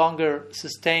no longer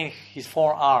sustain his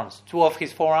forearms. Two of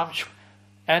his forearms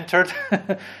entered,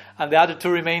 and the other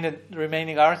two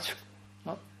remaining arms,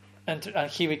 and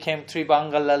he became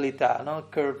Tribanga Lalita,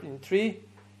 curved in three,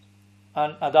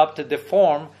 and adopted the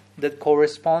form that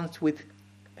corresponds with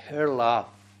her love.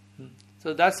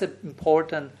 So that's an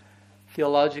important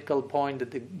theological point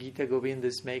that the Gita Govinda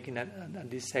is making at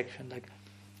this section.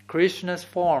 Krishna's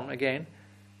form, again,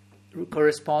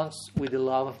 corresponds with the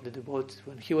love of the devotees.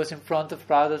 When he was in front of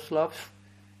Radha's love,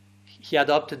 he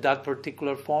adopted that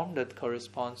particular form that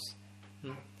corresponds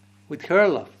with her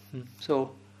love.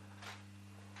 So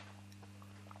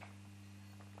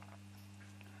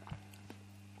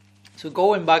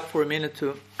going back for a minute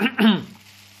to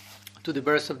to the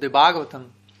verse of the Bhagavatam,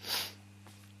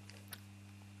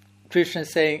 Krishna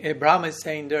is saying, Brahma is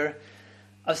saying there,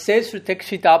 Ase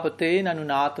Srutekshitapate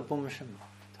Nanunata Pumsham.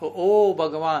 So, oh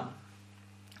Bhagavan,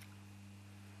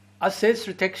 Ase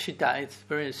Srutekshita, it's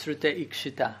very Srute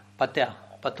Ikshita,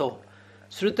 Pato.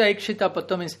 Srute Ikshita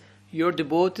Pato means your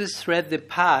devotees thread the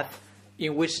path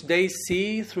in which they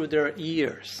see through their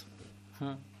ears.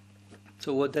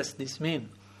 So what does this mean?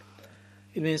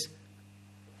 It means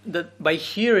that by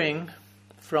hearing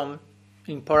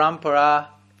in Parampara,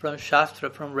 from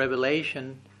Shastra, from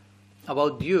revelation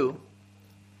about you,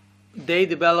 they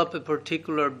develop a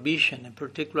particular vision, a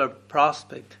particular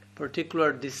prospect,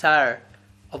 particular desire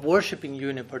of worshipping you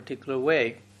in a particular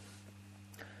way.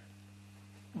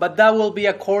 But that will be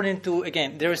according to,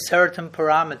 again, there are certain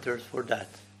parameters for that.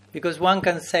 Because one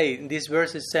can say, this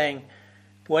verse is saying,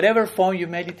 whatever form you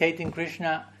meditate in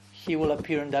Krishna, he will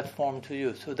appear in that form to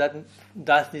you. So that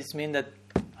does this mean that,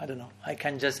 I don't know, I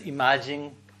can just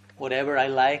imagine whatever I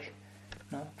like?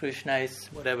 No? Krishna is,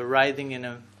 whatever, riding in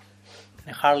a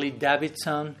Harley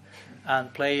Davidson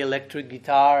and play electric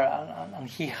guitar, and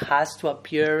he has to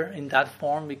appear in that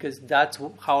form because that's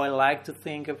how I like to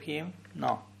think of him?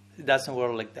 No. It doesn't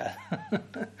work like that.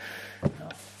 No.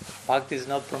 Bhakti is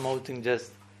not promoting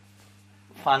just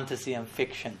fantasy and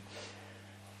fiction.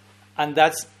 And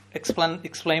that's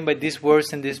explained by this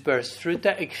verse in this verse.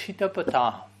 Shruta ikshita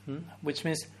pata, which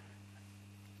means,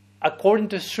 according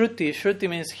to Shruti, Shruti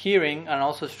means hearing, and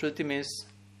also Shruti means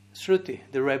Shruti,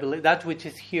 that which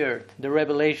is heard, the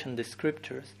revelation, the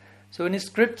scriptures. So in the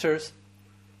scriptures,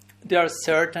 there are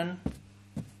certain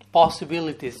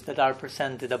possibilities that are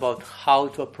presented about how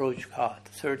to approach God.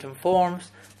 Certain forms,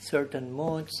 certain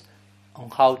moods on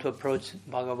how to approach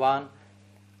Bhagavan.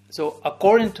 So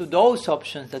according to those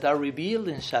options that are revealed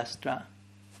in Shastra,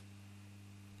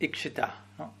 Ikshita,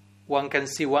 no? One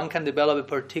can develop a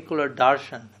particular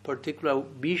darshan, a particular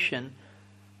vision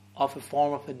of a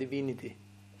form of a divinity.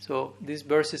 So this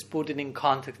verse is putting in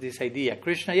context this idea.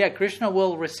 Krishna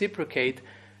will reciprocate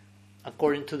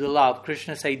according to the love.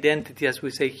 Krishna's identity, as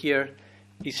we say here,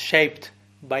 is shaped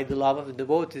by the love of the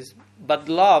devotees. But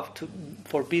love,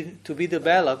 to be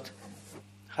developed,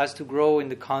 has to grow in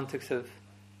the context of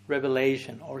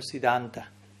revelation or siddhanta.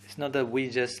 It's not that we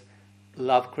just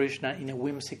love Krishna in a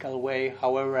whimsical way,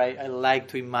 however I like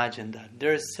to imagine that.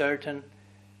 There are certain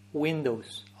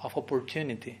windows of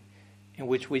opportunity in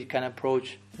which we can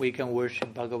worship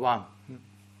Bhagavan.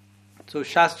 So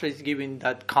Shastra is giving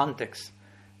that context,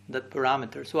 that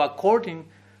parameter. So according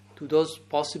to those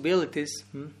possibilities,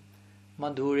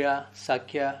 Madhurya,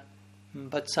 Sakya,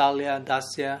 Vatsalya,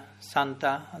 Dasya,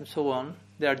 Santa, and so on,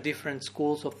 there are different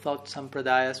schools of thought,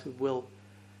 sampradayas. We will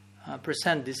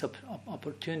present these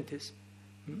opportunities.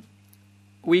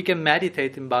 We can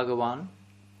meditate in Bhagavan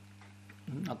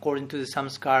according to the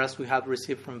samskaras we have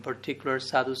received from particular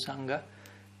sadhu sangha.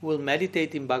 We'll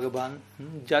meditate in Bhagavan.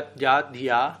 Jat jat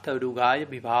dhya tarugaya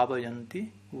vibhavayanti.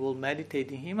 We will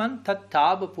meditate in him, and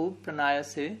tattavapu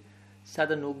pranayase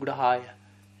sadanugrahaya.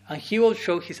 And he will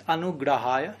show his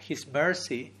anugrahaya, his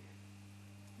mercy,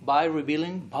 by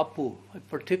revealing bhapu, a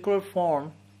particular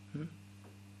form,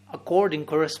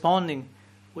 corresponding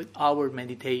with our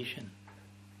meditation.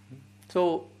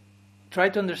 So try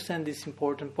to understand this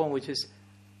important point, which is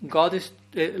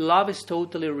love is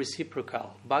totally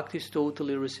reciprocal. Bhakti is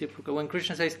totally reciprocal. When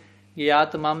Krishna says,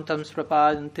 Yatamam tam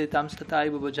srapadante tam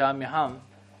stataiva bhajamyaham,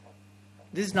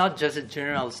 this is not just a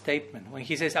general statement. When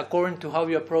he says, according to how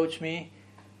you approach me,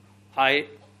 I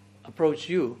approach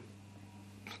you,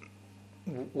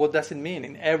 what does it mean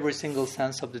in every single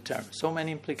sense of the term? So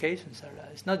many implications are there.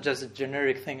 It's not just a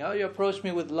generic thing. Oh, you approach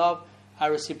me with love, I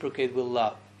reciprocate with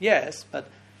love. Yes, but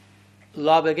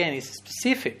love again is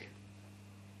specific.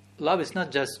 Love is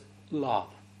not just love.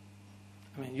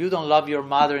 I mean, you don't love your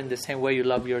mother in the same way you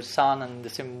love your son and the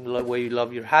same way you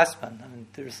love your husband. I mean,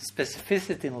 there's a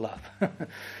specificity in love.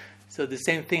 So the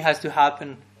same thing has to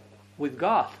happen with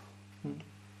God.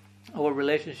 Our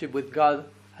relationship with God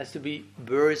has to be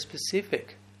very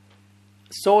specific.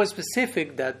 So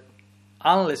specific that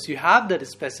unless you have that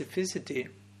specificity,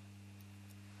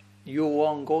 you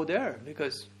won't go there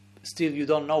because still you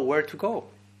don't know where to go.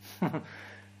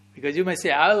 Because you may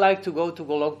say, I like to go to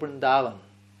Golok Vrindavan,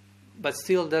 but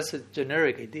still that's a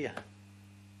generic idea.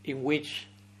 In which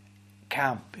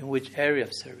camp, in which area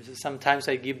of services? Sometimes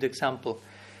I give the example.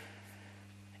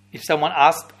 If someone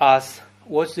asked us,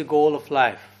 what's the goal of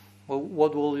life? Well,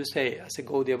 what will you say as a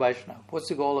Gaudiya Vaishnava? What's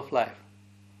the goal of life?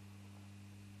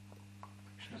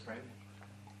 Krishna Prem.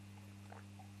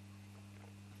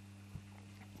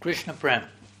 Krishna Prem.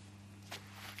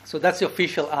 So that's the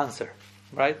official answer,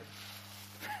 right?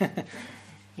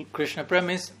 Krishna Prem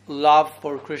is love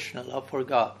for Krishna, love for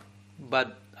God.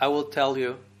 But I will tell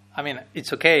you, I mean,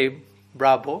 it's okay,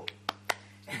 bravo,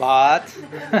 but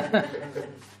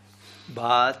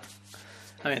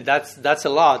I mean, that's a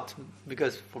lot,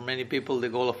 because for many people the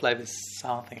goal of life is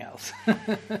something else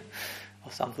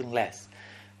or something less.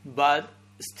 But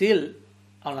still,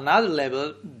 on another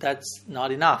level, that's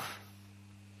not enough.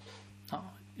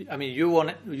 I mean, you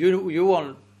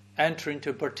won't enter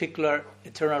into a particular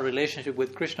eternal relationship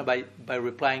with Krishna by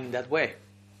replying that way,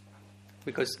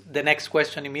 because the next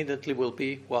question immediately will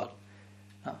be, what?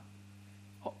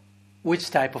 which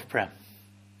type of prem?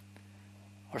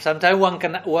 Or sometimes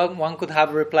one could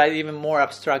have replied even more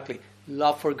abstractly,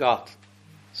 love for God.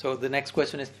 So the next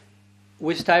question is,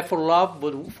 which type for love,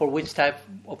 but for which type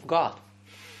of God?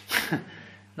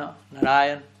 No,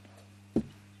 Narayan,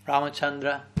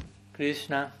 Ramachandra,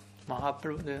 Krishna,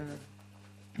 Mahaprabhu.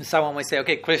 Someone might say,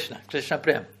 okay, Krishna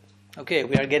Prem. Okay,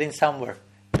 we are getting somewhere.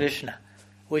 Krishna.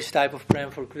 Which type of Prem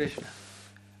for Krishna?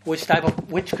 Which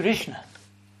Krishna?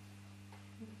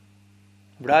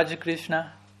 Braja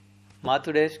Krishna,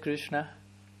 Mathuresh Krishna,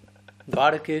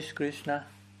 Dwarakesh Krishna.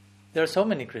 There are so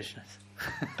many Krishnas.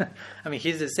 I mean,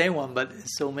 he's the same one, but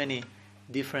so many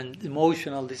different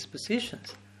emotional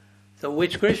dispositions. So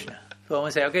which Krishna? So I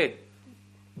want to say, okay,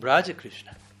 Braja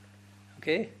Krishna.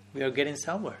 Okay, we are getting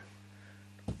somewhere.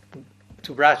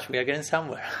 To Braj, we are getting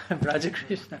somewhere. Braja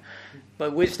Krishna.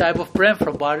 But which type of prem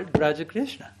from Braja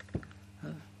Krishna?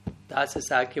 Dasa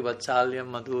Sakya, Vatsalya,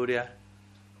 Madhurya.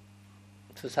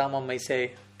 So someone may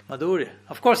say, Madhurya.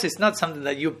 Of course, it's not something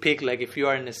that you pick, like if you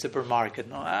are in a supermarket.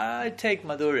 No, I take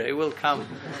Madhurya. It will come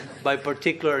by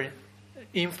particular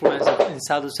influence in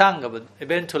Sadhu Sangha. But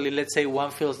eventually, let's say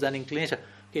one feels that inclination.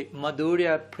 Okay,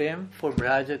 Madhurya Prem for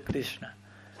Braja Krishna.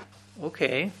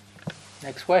 Okay,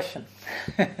 next question.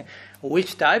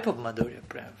 Which type of Madhurya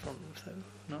Prem?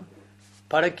 No?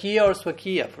 Parakiya or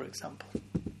Swakiya, for example.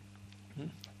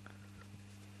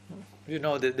 You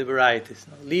know the varieties.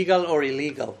 No? Legal or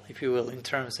illegal, if you will, in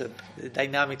terms of the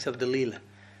dynamics of the lila.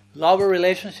 Lover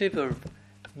relationship or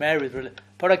married relationship.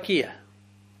 Parakiya.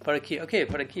 Okay,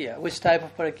 Parakiya. Which type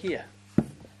of Parakiya?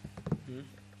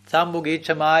 Sambhugi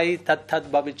chamai tat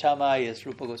babichamai, as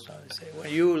Rupa Goswami say. When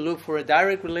you look for a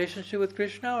direct relationship with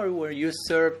Krishna, or when you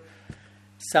serve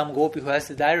some gopi who has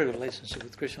a direct relationship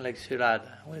with Krishna, like Sri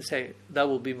Radha, when you say that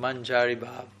will be Manjari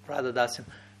Bhav, Radha Dasim,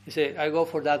 you say, I go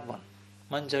for that one.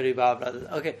 Manjari Bhav,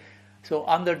 Radha. Okay, so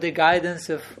under the guidance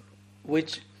of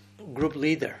which group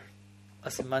leader,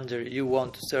 as a Manjari, you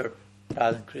want to serve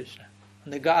Radha and Krishna?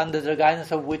 Under the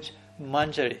guidance of which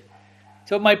Manjari?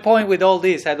 So my point with all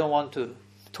this, I don't want to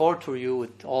torture you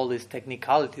with all these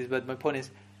technicalities, but my point is,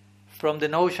 from the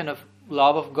notion of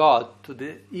love of God to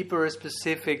the hyper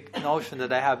specific notion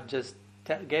that I have just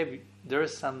gave you, there are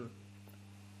some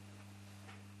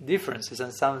differences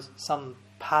and some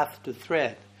path to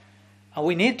thread, and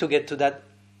we need to get to that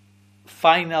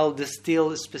final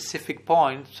distilled specific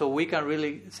point so we can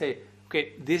really say,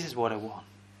 okay, this is what I want.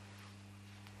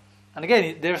 And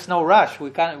again, there's no rush.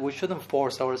 We shouldn't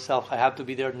force ourselves. I have to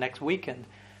be there next weekend.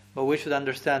 But we should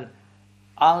understand,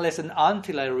 unless and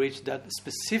until I reach that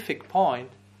specific point,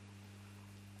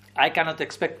 I cannot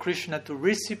expect Krishna to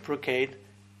reciprocate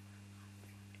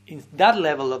in that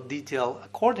level of detail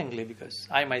accordingly, because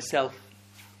I myself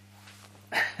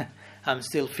I'm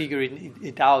still figuring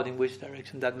it out in which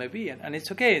direction that may be. And it's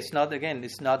okay. It's not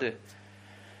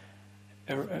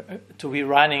to be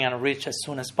running and reach as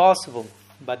soon as possible.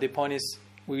 But the point is,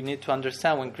 we need to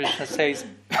understand when Krishna says,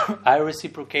 I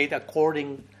reciprocate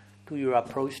according to your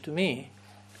approach to me.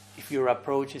 If your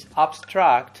approach is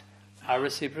abstract, I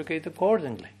reciprocate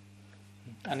accordingly.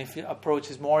 And if your approach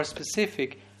is more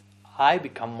specific, I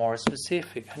become more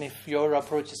specific. And if your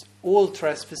approach is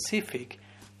ultra specific,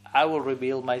 I will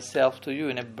reveal myself to you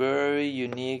in a very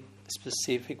unique,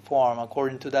 specific form,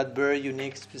 according to that very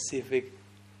unique, specific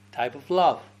type of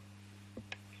love.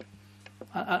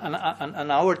 And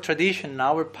our tradition,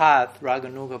 our path,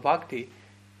 Raganuga Bhakti,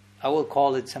 I will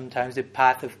call it sometimes the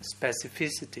path of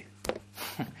specificity.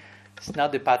 It's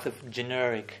not the path of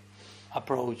generic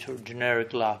approach or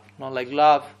generic love. Not like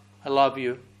love, I love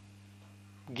you,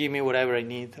 give me whatever I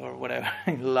need or whatever.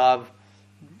 Love,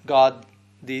 God,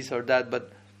 this or that,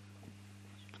 but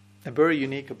a very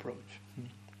unique approach.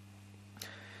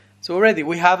 So already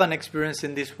we have an experience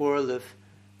in this world of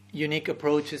unique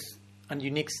approaches and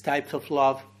unique types of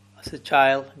love as a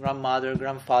child, grandmother,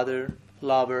 grandfather,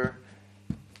 lover,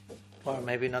 or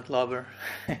maybe not lover,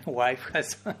 wife,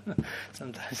 husband,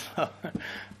 sometimes lover,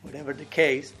 whatever the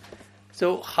case.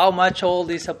 So how much all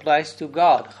this applies to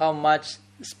God? How much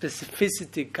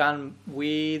specificity can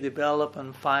we develop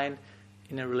and find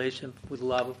in a relation with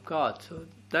love of God? So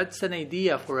that's an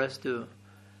idea for us to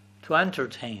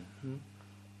entertain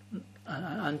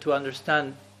and to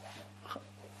understand.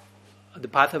 The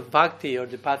path of bhakti or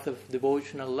the path of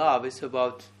devotional love is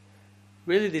about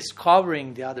really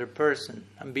discovering the other person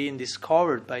and being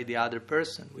discovered by the other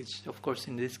person, which of course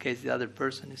in this case the other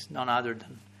person is none other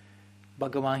than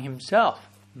Bhagavan himself.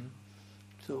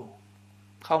 So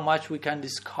how much we can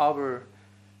discover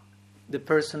the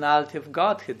personality of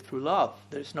Godhead through love.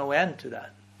 There's no end to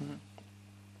that.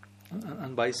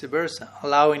 And vice versa.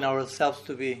 Allowing ourselves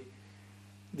to be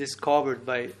discovered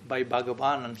by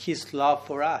Bhagavan and His love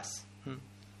for us,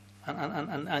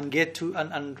 and get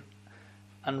to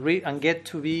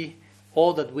be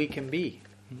all that we can be.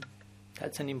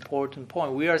 That's an important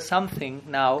point. We are something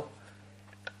now,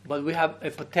 but we have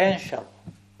a potential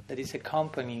that is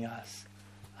accompanying us,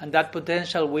 and that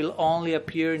potential will only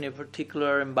appear in a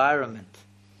particular environment,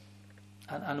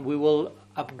 and we will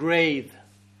upgrade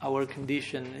our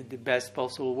condition in the best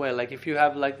possible way. Like if you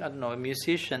have, a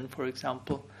musician, for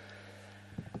example,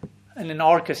 and an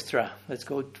orchestra. Let's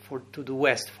go to the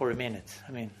West for a minute.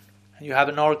 And you have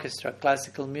an orchestra,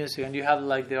 classical music, and you have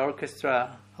the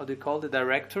orchestra. How do you call the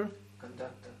director?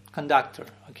 Conductor.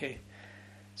 Okay.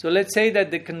 So let's say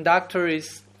that the conductor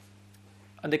is,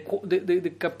 and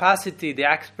the capacity, the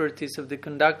expertise of the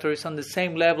conductor is on the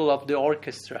same level of the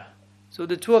orchestra. So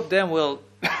the two of them will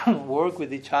work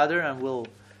with each other and will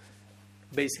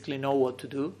basically know what to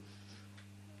do.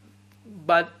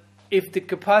 But if the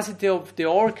capacity of the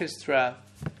orchestra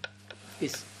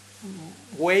is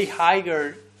way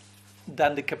higher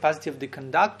than the capacity of the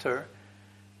conductor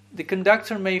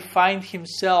may find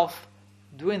himself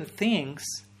doing things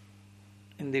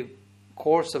in the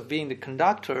course of being the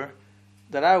conductor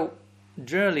that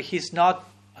generally he's not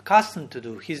accustomed to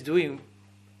do. He's doing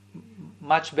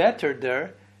much better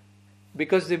there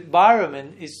because the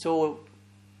environment is so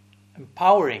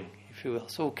empowering, if you will,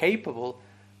 so capable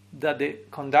that the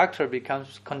conductor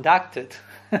becomes conducted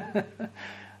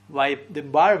by the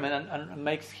environment and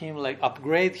makes him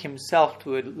upgrade himself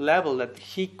to a level that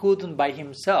he couldn't by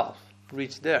himself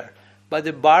reach there. But the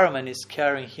environment is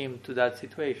carrying him to that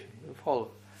situation. You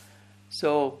follow?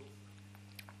 So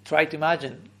try to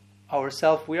imagine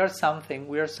ourselves, we are something,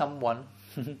 we are someone.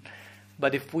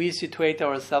 But if we situate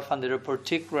ourselves under a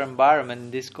particular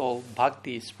environment, this called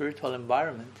Bhakti, spiritual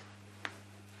environment,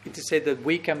 it is said that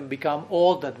we can become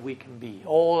all that we can be.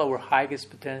 All our highest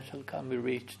potential can be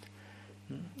reached.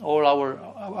 All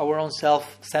our own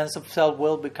sense of self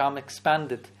will become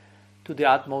expanded to the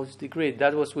utmost degree.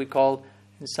 That was we call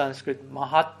in Sanskrit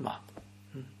Mahatma.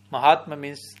 Mahatma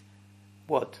means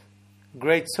what?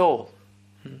 Great soul.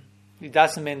 It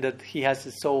doesn't mean that he has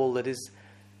a soul that is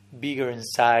bigger in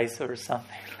size or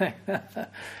something like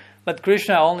that. But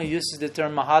Krishna only uses the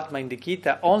term Mahatma in the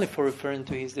Gita only for referring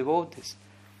to his devotees.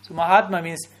 So Mahatma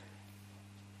means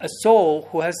a soul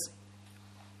who has,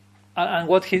 and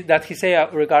what he say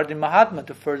regarding Mahatma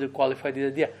to further qualify the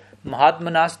idea,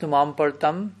 Mahatmanastu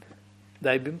mampartam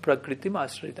daibim prakritim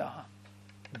asritaha.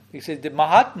 He says the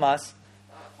Mahatmas,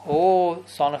 O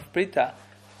son of Pritha,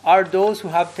 are those who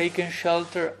have taken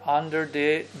shelter under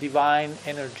the divine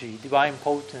energy, divine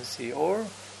potency, or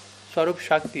Swarup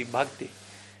Shakti, Bhakti.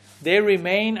 They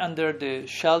remain under the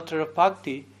shelter of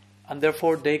Bhakti, and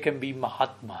therefore they can be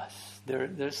Mahatmas.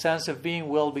 Their sense of being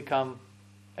will become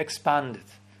expanded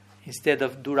instead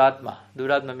of Duratma.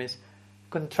 Duratma means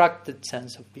contracted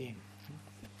sense of being.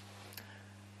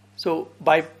 So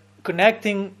by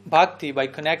connecting Bhakti, by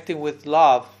connecting with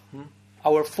love,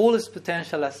 our fullest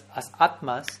potential as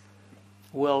Atmas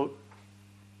will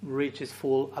reach its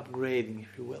full upgrading,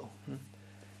 if you will.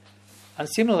 And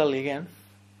similarly again,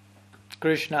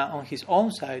 Krishna on his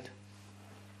own side,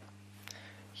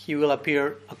 he will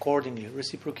appear accordingly,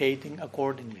 reciprocating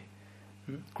accordingly.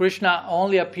 Krishna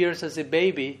only appears as a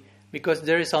baby because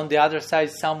there is on the other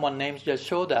side someone named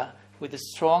Yashoda with a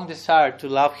strong desire to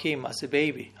love him as a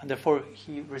baby, and therefore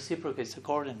he reciprocates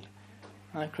accordingly.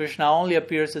 Krishna only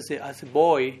appears as a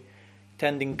boy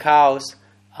tending cows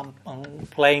and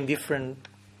playing different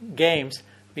games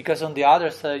because on the other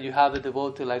side you have a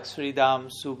devotee like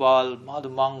Sridham, Subal,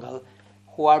 Madhumangal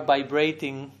who are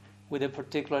vibrating with a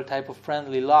particular type of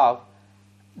friendly love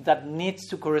that needs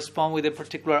to correspond with a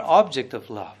particular object of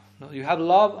love. You have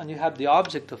love and you have the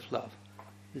object of love.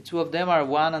 The two of them are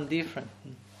one and different.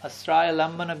 Astraya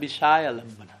Lambana, Vishaya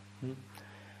Lambana.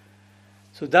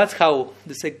 So that's how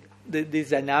these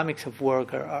dynamics of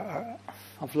work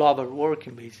of love are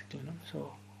working, basically.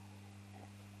 So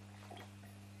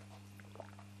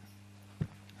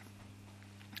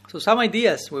some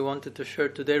ideas we wanted to share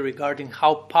today regarding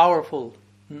how powerful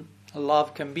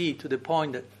love can be, to the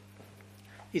point that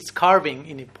it's carving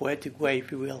in a poetic way,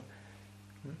 if you will,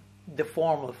 the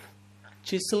form of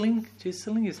chiseling,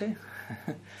 you say?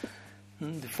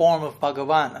 The form of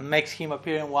Bhagavan, and makes him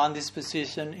appear in one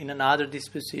disposition, in another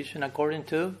disposition, according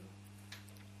to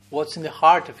what's in the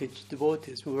heart of each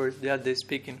devotee. We were the other day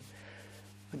speaking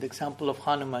with the example of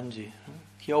Hanumanji.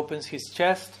 He opens his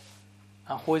chest,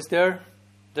 and who is there?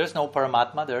 There's no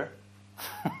Paramatma there.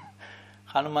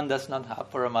 Hanuman does not have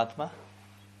Paramatma.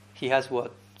 He has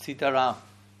what? Sitaram.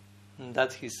 And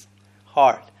that's his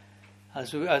heart.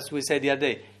 As we said the other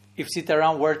day, if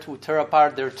Sitaram were to tear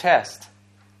apart their chest,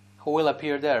 who will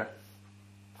appear there?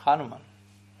 Hanuman.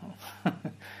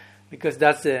 Because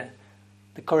that's the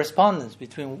correspondence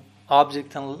between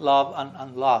object and love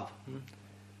and love.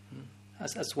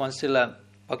 As one Srila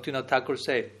Bhaktivinoda Thakur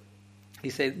said, he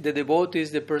said, the devotee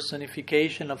is the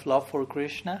personification of love for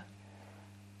Krishna,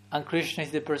 and Krishna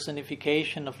is the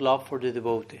personification of love for the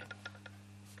devotee.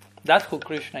 That's who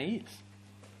Krishna is.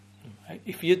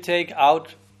 If you take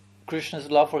out Krishna's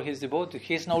love for his devotee,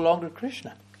 he is no longer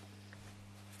Krishna.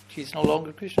 He is no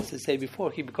longer Krishna. As I said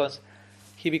before, he becomes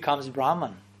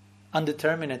Brahman,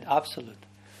 undeterminate, absolute.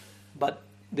 But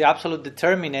the absolute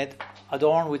determinate,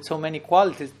 adorned with so many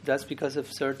qualities, that's because of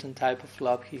certain type of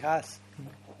love he has.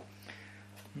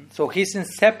 So he's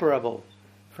inseparable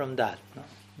from that.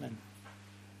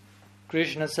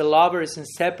 Krishna as a lover is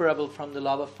inseparable from the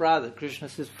love of Radha. Krishna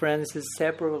as his friend is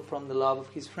inseparable from the love of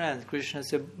his friends. Krishna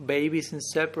as a baby is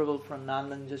inseparable from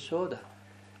Nanda and Yashoda.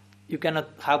 You cannot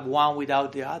have one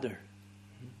without the other.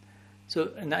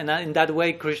 So in that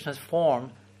way, Krishna's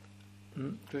form,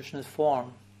 in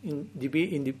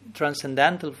the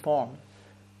transcendental form,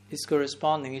 is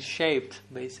corresponding, is shaped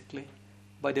basically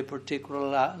by the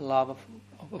particular love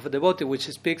of a devotee, which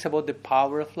speaks about the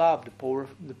power of love,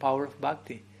 the power of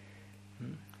bhakti,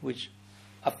 which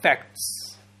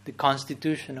affects the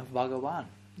constitution of Bhagavan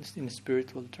in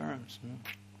spiritual terms.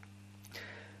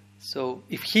 So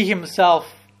if he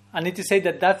himself, I need to say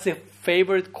that that's a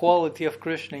favorite quality of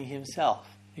Krishna in himself.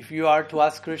 If you are to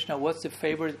ask Krishna, what's the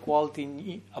favorite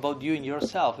quality about you in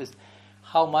yourself, is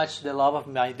how much the love of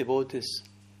my devotees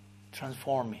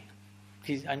transform me.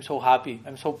 I'm so happy,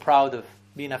 I'm so proud of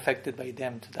being affected by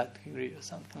them to that degree or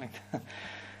something like that.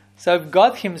 So if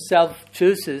God himself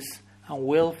chooses and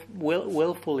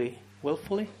willfully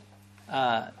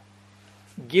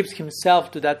gives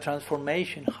himself to that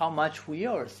transformation, how much we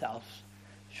ourselves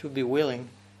should be willing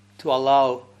to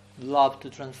allow love to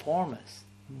transform us.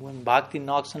 When bhakti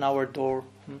knocks on our door,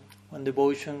 when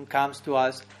devotion comes to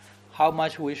us, how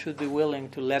much we should be willing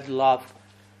to let love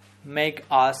make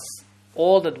us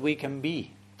all that we can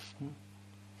be.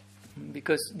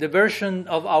 Because the version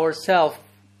of ourselves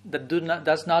that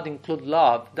does not include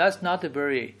love, that's not a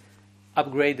very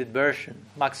upgraded version,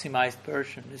 maximized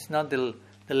version. It's not the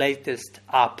latest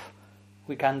app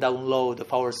we can download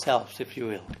of ourselves, if you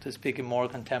will, to speak in more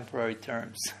contemporary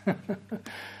terms.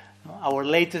 Our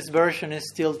latest version is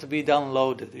still to be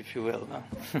downloaded, if you will.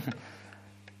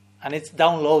 And it's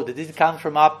downloaded. It comes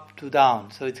from up to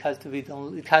down, so it has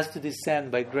to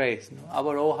descend by grace.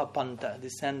 Our Ohapanta,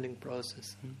 descending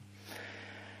process.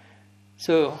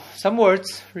 So, some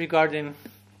words regarding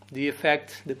the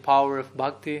effect, the power of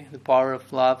bhakti, the power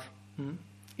of love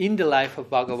in the life of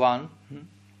Bhagavan,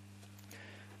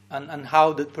 and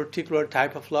how that particular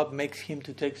type of love makes him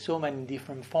to take so many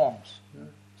different forms.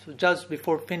 So just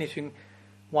before finishing,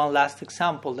 one last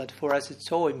example that for us it's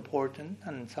so important,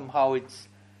 and somehow it's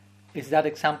that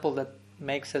example that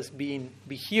makes us be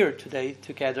here today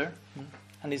together,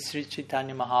 and it's Sri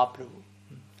Chaitanya Mahaprabhu.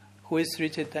 Who is Sri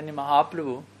Chaitanya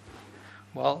Mahaprabhu?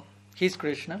 Well, he's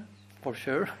Krishna, for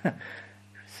sure.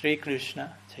 Sri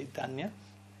Krishna Chaitanya.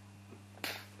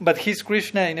 But he's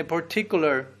Krishna in a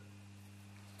particular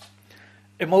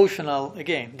emotional,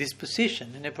 again,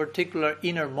 disposition, in a particular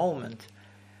inner moment,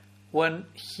 when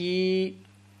he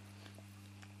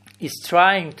is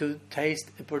trying to taste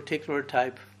a particular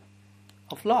type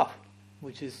of love,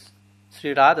 which is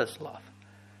Sri Radha's love.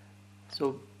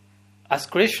 So, as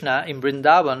Krishna in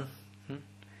Vrindavan,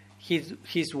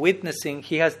 he's witnessing,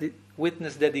 he has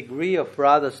witnessed the degree of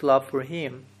Radha's love for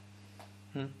him,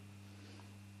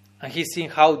 and he's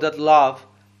seeing how that love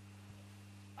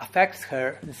affects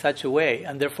her in such a way,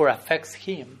 and therefore affects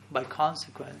him by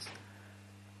consequence,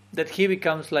 that he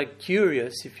becomes like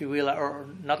curious, if you will, or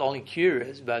not only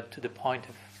curious, but to the point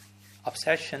of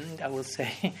obsession, I will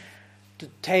say, to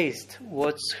taste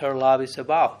what her love is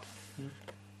about.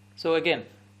 So again,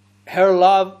 her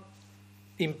love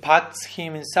impacts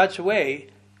him in such a way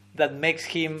that makes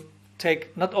him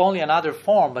take not only another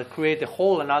form, but create a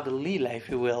whole another lila, if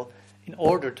you will, in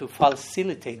order to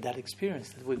facilitate that experience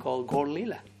that we call Gaur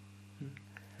Lila.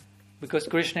 Because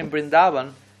Krishna in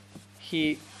Vrindavan,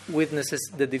 he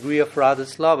witnesses the degree of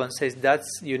Radha's love and says,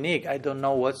 that's unique, I don't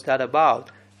know what's that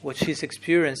about. What she's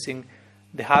experiencing,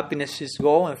 the happiness she's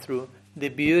going through, the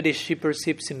beauty she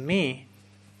perceives in me,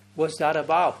 what's that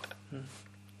about?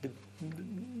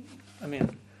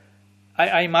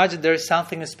 I imagine there is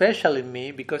something special in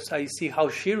me because I see how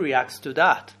she reacts to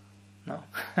that. No?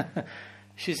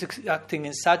 She's acting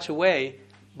in such a way,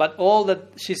 but all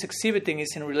that she's exhibiting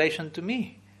is in relation to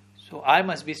me. So I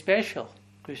must be special,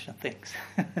 Krishna thinks.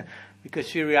 because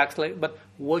she reacts like, but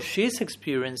what she's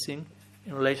experiencing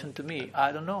in relation to me,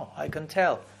 I don't know. I can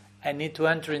tell. I need to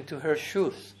enter into her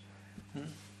shoes.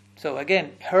 So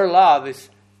again, her love is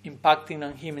impacting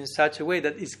on him in such a way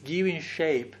that it's giving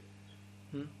shape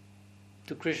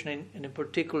to Krishna in a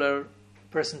particular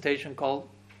presentation called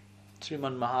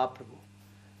Sriman Mahaprabhu.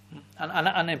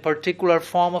 And a particular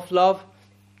form of love,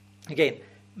 again,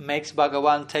 makes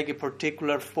Bhagavan take a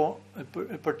particular form, a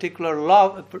particular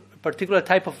love, a particular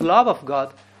type of love of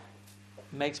God,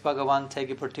 makes Bhagavan take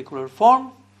a particular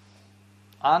form,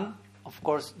 and of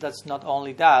course that's not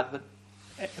only that, but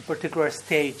a particular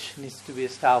stage needs to be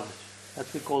established.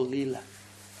 That we call lila.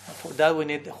 For that we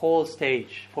need the whole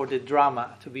stage for the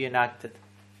drama to be enacted.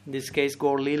 In this case,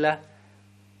 Gaur Lila,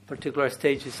 particular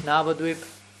stage is Navadvip,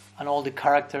 and all the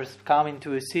characters come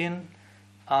into a scene,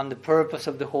 and the purpose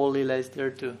of the whole lila is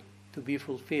there to be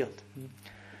fulfilled.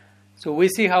 So we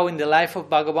see how in the life of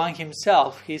Bhagavan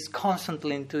himself, he's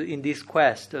constantly in this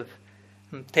quest of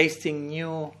tasting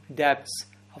new depths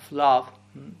of love,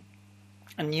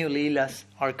 and new leelas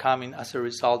are coming as a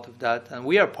result of that, and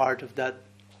we are part of that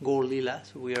Gaur Lila,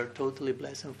 so we are totally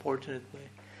blessed and fortunate by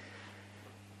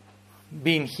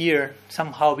being here,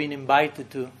 somehow being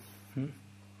invited to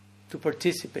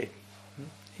participate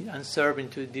and serve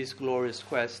into this glorious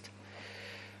quest.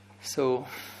 So,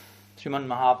 Sriman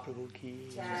Mahaprabhu ki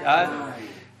jai.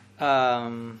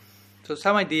 So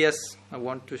some ideas I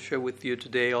want to share with you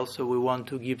today. Also, we want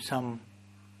to give some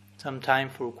time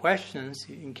for questions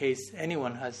in case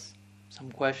anyone has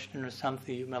some question or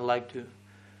something you might like to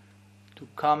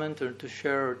comment or to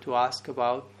share or to ask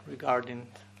about regarding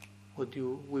what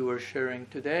we were sharing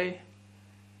today,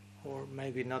 or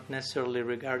maybe not necessarily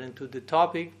regarding to the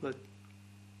topic, but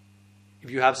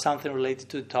if you have something related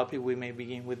to the topic, we may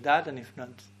begin with that, and if not,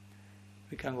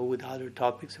 we can go with other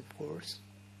topics, of course.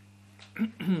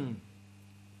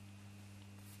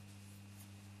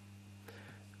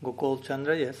 Gokul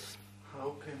Chandra, yes.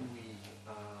 How can we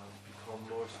become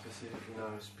more specific in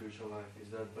our spiritual life? Is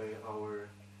that by our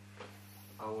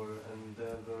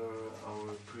endeavor,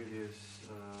 our previous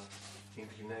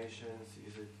inclinations?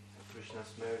 Is it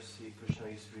Krishna's mercy? Krishna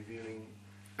is revealing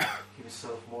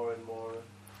himself more and more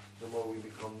the more we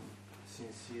become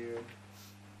sincere.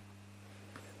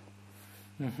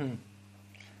 Mm-hmm.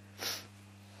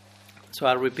 So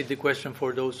I'll repeat the question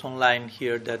for those online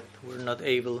here that were not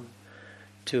able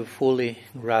to fully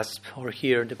grasp or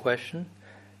hear the question.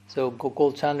 So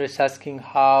Gokul Chandra is asking,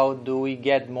 how do we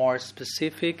get more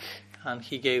specific? And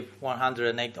he gave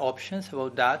 108 options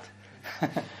about that.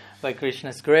 By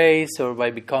Krishna's grace, or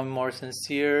by becoming more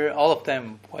sincere, all of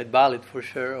them quite valid for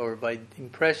sure, or by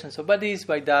impressions, or by this,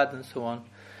 by that, and so on.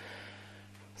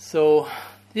 So,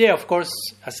 yeah, of course,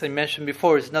 as I mentioned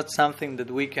before, it's not something that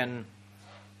we can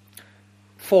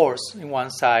force in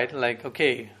one side, like,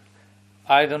 okay,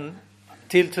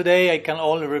 till today I can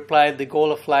only reply the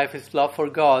goal of life is love for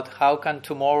God. How can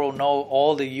tomorrow know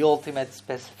all the ultimate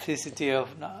specificity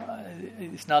of... No,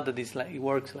 it's not that it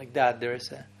works like that. There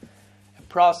is a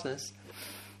process,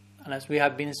 and as we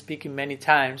have been speaking many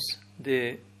times,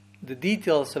 the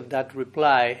details of that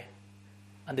reply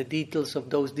and the details of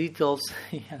those details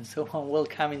and so on will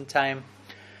come in time,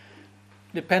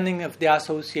 depending of the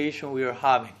association we are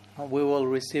having. And we will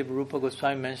receive, Rupa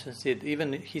Goswami mentions it,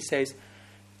 even he says,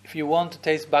 if you want to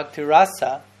taste Bhakti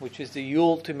Rasa, which is the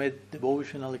ultimate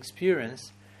devotional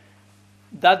experience,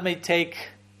 that may take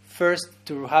first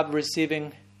to have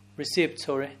received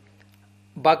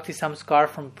Bhakti Samskar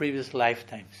from previous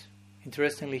lifetimes.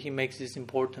 Interestingly, he makes this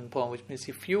important point, which means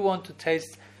if you want to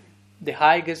taste the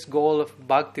highest goal of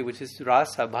Bhakti, which is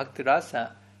Rasa, Bhakti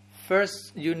Rasa,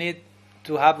 first you need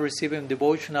to have received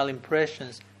devotional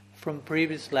impressions from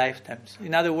previous lifetimes.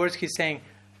 In other words, he's saying,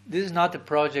 this is not a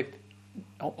project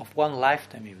of one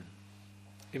lifetime even.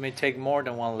 It may take more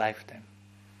than one lifetime,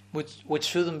 which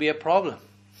shouldn't be a problem,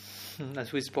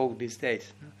 as we spoke these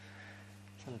days.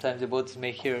 Sometimes the devotees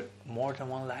may hear more than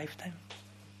one lifetime.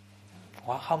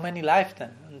 Well, how many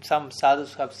lifetimes? And some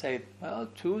sadhus have said, well,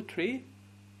 2, 3.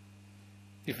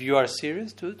 If you are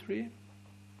serious, 2, 3.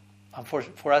 And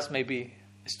for us, maybe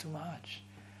it's too much.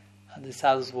 And the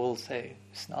sadhus will say,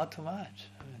 it's not too much.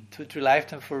 2, 3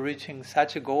 lifetimes for reaching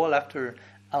such a goal after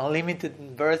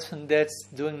unlimited births and deaths,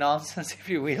 doing nonsense, if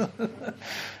you will.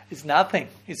 It's nothing.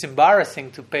 It's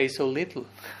embarrassing to pay so little,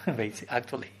 basically,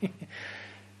 actually.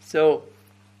 So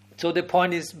the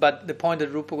point that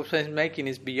Rupa Goswami is making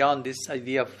is beyond this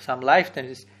idea of some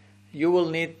lifetimes. You will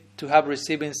need to have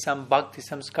receiving some bhakti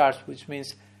samskars, which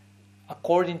means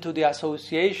according to the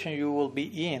association you will be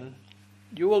in,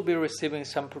 you will be receiving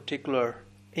some particular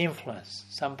influence,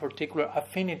 some particular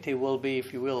affinity will be,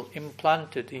 if you will,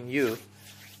 implanted in you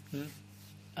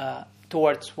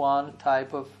towards one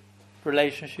type of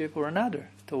relationship or another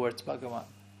towards Bhagavan.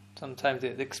 Sometimes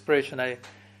the expression I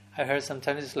heard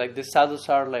sometimes is like the sadhus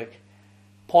are like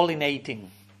pollinating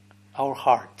our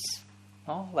hearts.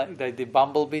 No? Like the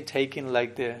bumblebee taking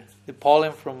like the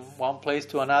pollen from one place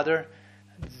to another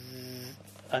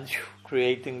and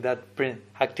creating that,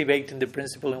 activating the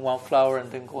principle in one flower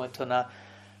and then going to another.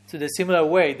 So the similar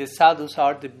way, the sadhus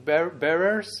are the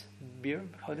bearers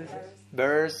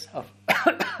of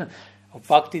of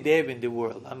Bhakti Dev in the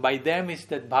world, and by them is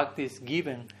that Bhakti is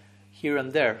given here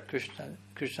and there.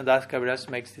 Krishna Das Kaviraj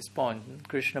makes this point.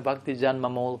 Krishna Bhakti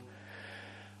Janmamol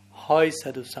Hoy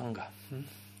Sadhu Sangha.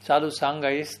 Sadhu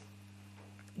Sangha is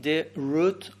the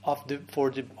root of the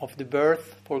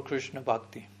birth for Krishna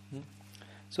Bhakti.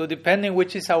 So depending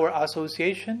which is our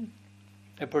association,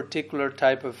 a particular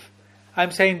type of...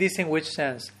 I'm saying this in which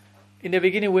sense? In the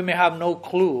beginning we may have no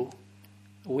clue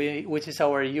which is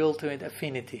our ultimate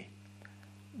affinity.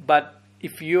 But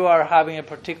if you are having a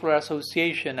particular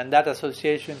association and that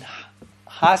association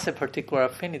has a particular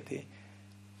affinity,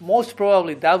 most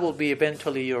probably that will be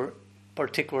eventually your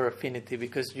particular affinity,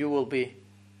 because that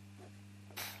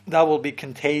will be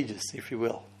contagious, if you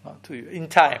will, to you in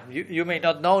time. You may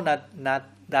not know not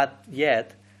that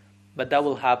yet, but that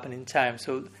will happen in time.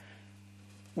 So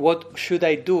what should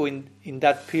I do in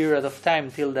that period of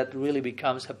time till that really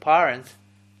becomes apparent?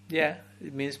 Yeah,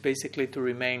 it means basically to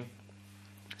remain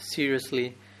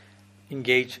seriously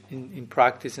engaged in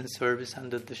practice and service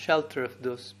under the shelter of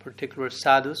those particular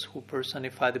sadhus who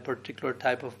personify the particular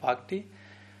type of bhakti,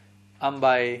 and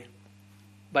by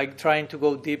trying to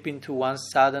go deep into one's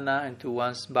sadhana, into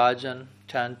one's bhajan,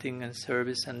 chanting and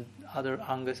service and other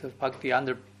angas of bhakti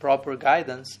under proper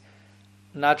guidance,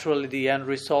 naturally the end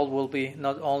result will be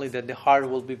not only that the heart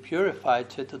will be purified,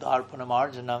 Chetudharpana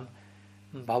Marjanam,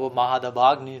 Bhava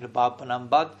Mahadabhagni Rabapanam,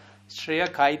 but Shreya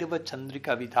Kaidava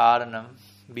Chandrika Vitaranam,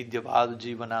 Vidyavadu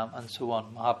Jivanam, and so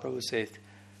on. Mahaprabhu says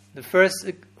the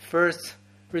first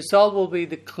result will be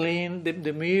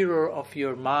the mirror of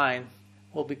your mind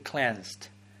will be cleansed.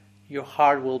 Your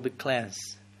heart will be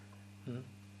cleansed.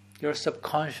 Your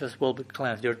subconscious will be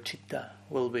cleansed. Your chitta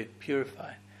will be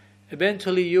purified.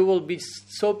 Eventually you will be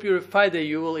so purified that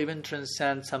you will even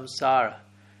transcend samsara.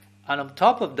 And on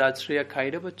top of that, Shreya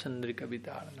Kaidava Chandrika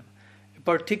Vitaranam, a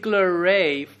particular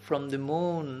ray from the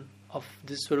moon of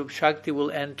the Swarup Shakti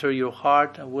will enter your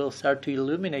heart and will start to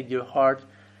illuminate your heart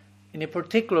in a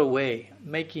particular way,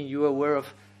 making you aware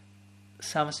of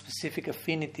some specific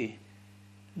affinity.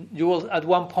 You will, at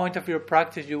one point of your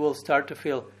practice, you will start to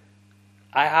feel,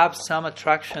 I have some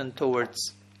attraction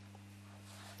towards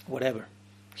whatever.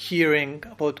 Hearing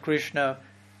about Krishna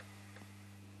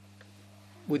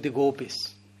with the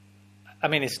gopis. I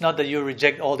mean, it's not that you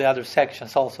reject all the other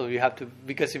sections also. You have to,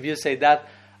 because if you say that,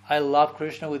 I love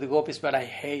Krishna with the gopis, but I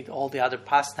hate all the other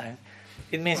pastimes,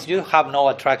 it means you have no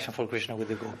attraction for Krishna with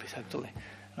the gopis, actually.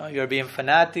 No, you're being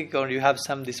fanatic, or you have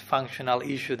some dysfunctional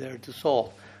issue there to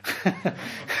solve.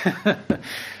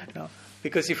 No?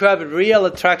 Because if you have a real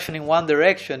attraction in one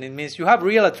direction, it means you have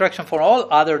real attraction for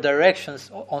all other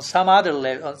directions on some other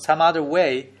on some other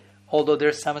way, although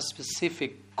there's some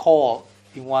specific call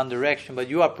in one direction, but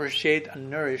you appreciate and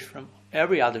nourish from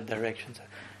every other direction.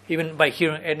 Even by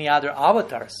hearing any other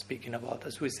avatar speaking about,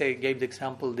 as we gave the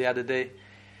example the other day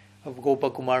of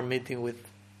Gopakumar meeting with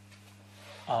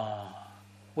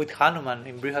Hanuman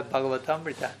in Brihad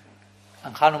Bhagavatamrita,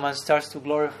 and Hanuman starts to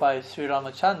glorify Sri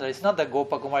Ramachandra. It's not that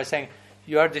Gopakumar is saying,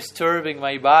 you are disturbing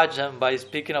my bhajan by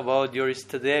speaking about your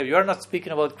Istadev. You are not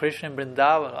speaking about Krishna in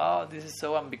Vrindavan. Oh, this is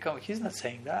so unbecoming. He's not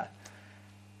saying that.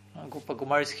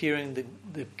 Gopakumar is hearing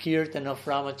the kirtan of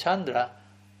Ramachandra,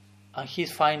 and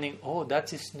he's finding, oh,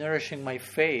 that is nourishing my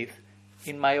faith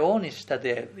in my own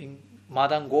Istadev, in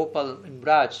Madan Gopal in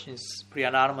Braj, in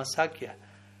Priyanarma Sakya.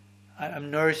 I'm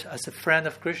nourished as a friend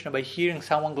of Krishna by hearing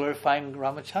someone glorifying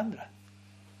Ramachandra.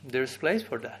 There's place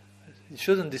for that. It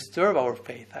shouldn't disturb our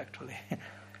faith, actually.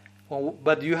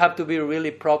 But you have to be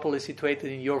really properly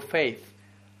situated in your faith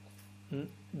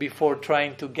before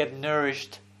trying to get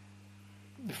nourished,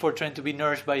 before trying to be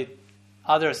nourished by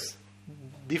others'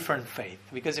 different faith.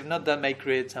 Because if not, that may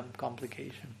create some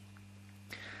complication.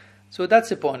 So that's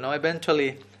the point. Now,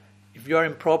 eventually, if you are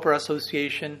in proper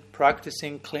association,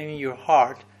 practicing cleaning your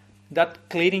heart, that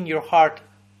cleaning your heart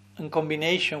in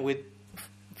combination with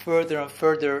further and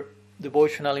further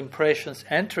devotional impressions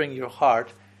entering your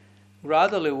heart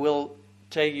gradually will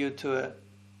take you to a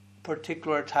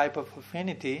particular type of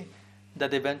affinity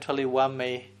that eventually one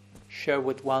may share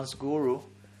with one's guru,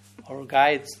 or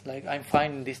guides, like I'm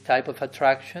finding this type of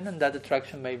attraction, and that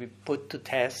attraction may be put to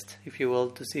test, if you will,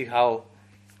 to see how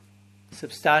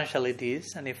substantial it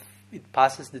is, and if it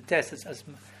passes the test,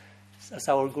 as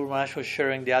our Guru Maharaj was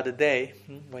sharing the other day,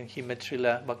 when he met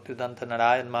Srila Bhaktivedanta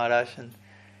Narayan Maharaj, and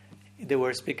they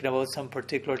were speaking about some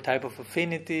particular type of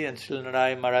affinity, and Srila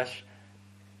Narayan Maharaj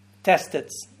tested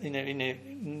in a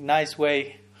nice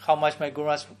way how much my Guru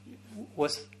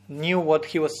Maharaj knew what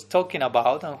he was talking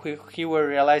about, and he will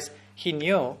realize he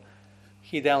knew.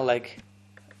 He then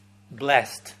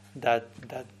blessed that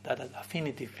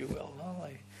affinity, if you will. No?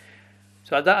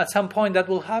 So at some point that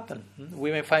will happen.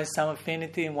 We may find some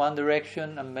affinity in one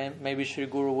direction, and maybe Sri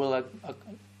Guru will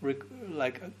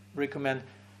recommend,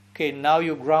 okay, now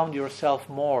you ground yourself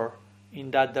more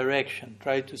in that direction.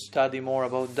 Try to study more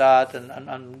about that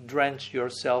and drench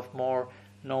yourself more,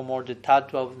 know more the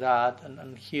tattva of that,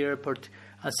 and here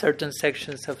certain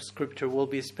sections of scripture will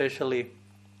be especially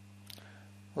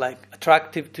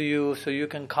attractive to you, so you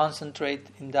can concentrate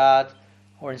in that,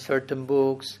 or in certain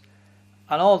books.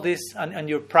 And all this, and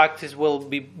your practice will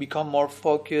become more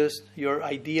focused, your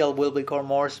ideal will become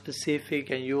more specific,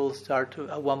 and you will start to,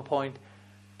 at one point,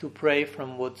 to pray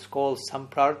from what's called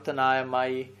Samprarthanaya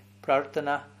Mai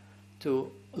Prarthana to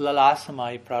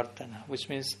Lalasamai Prarthana, which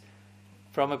means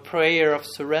from a prayer of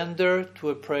surrender to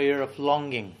a prayer of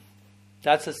longing.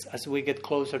 That's as we get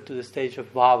closer to the stage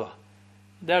of bhava.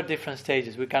 There are different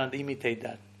stages, we cannot imitate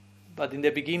that. But in the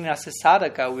beginning, as a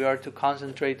sadhaka, we are to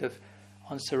concentrate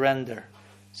on surrender.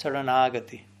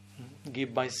 Saranagati,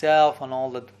 give myself and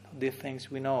all the things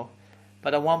we know.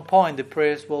 But at one point the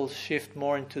prayers will shift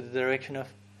more into the direction of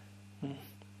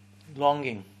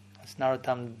longing. As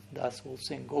Narottam Das will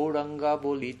sing, Gauranga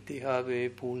bolite have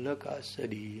pulaka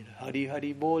sarir, Hari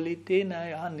Hari bolite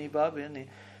nayani bhavene.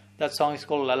 That song is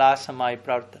called Lalasamai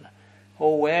Prarthana.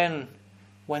 Oh, when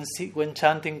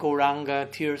chanting Gauranga,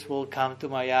 tears will come to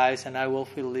my eyes and I will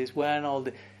feel this.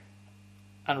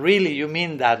 And really, you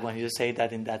mean that when you say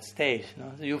that in that stage.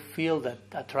 No? You feel that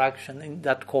attraction, in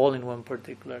that call in one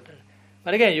particular.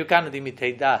 But again, you cannot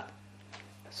imitate that.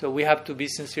 So we have to be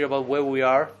sincere about where we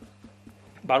are,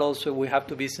 but also we have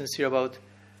to be sincere about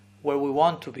where we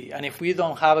want to be. And if we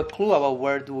don't have a clue about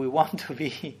where do we want to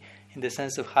be, in the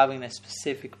sense of having a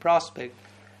specific prospect,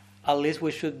 at least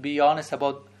we should be honest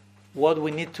about what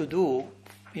we need to do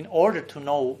in order to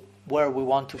know where we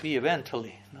want to be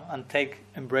eventually, and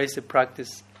embrace the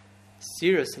practice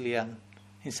seriously and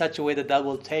in such a way that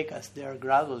will take us there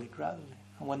gradually.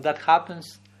 And when that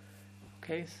happens,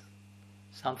 okay,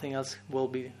 something else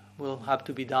will have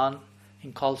to be done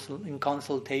in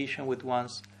consultation with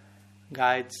one's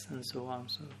guides and so on.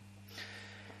 So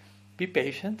be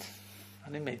patient,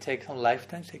 and it may take some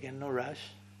lifetimes. Again, no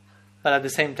rush, but at the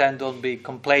same time, don't be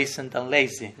complacent and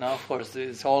lazy. Now, of course,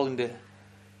 it's all in the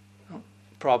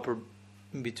proper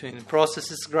in between. The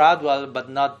process is gradual, but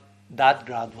not that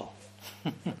gradual.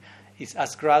 It's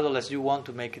as gradual as you want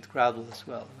to make it gradual as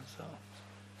well. So,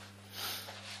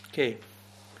 okay.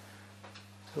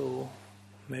 So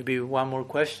maybe one more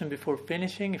question before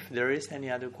finishing, if there is any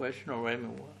other question, or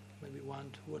maybe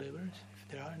one, two, whatever,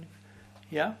 if there are any.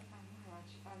 Yeah?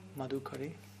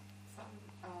 Madhukari?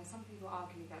 Some people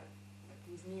argue that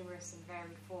these numerous and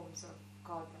varied forms of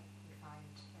God that we find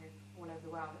all over the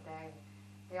world, that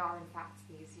they are in fact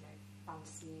these,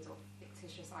 fantasies or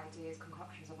fictitious ideas,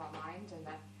 concoctions of our mind, and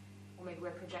that, or maybe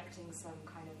we're projecting some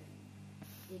kind of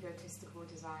egotistical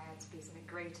desire to be something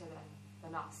greater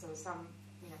than us. So some,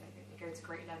 they go to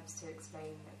great lengths to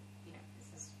explain that,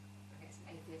 this is, I guess,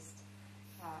 an atheist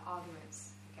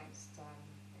arguments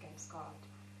against God.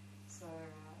 So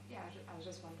I was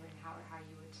just wondering how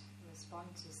you would respond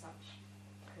to such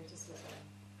criticism,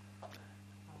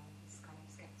 this kind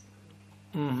of skeptical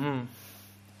thinking.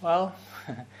 Well,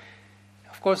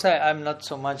 of course, I'm not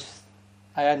so much.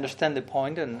 I understand the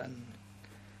point, and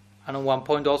on one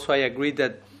point also I agree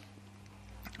that,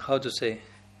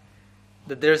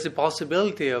 that there's a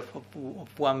possibility of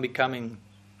one becoming,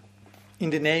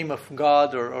 in the name of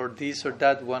God or this or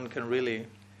that, one can really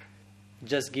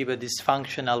just give a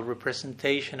dysfunctional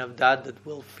representation of that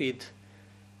will fit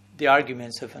the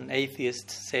arguments of an atheist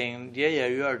saying, yeah,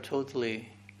 you are totally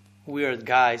weird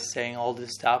guys saying all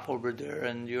this stuff over there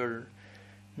and you're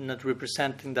not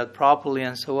representing that properly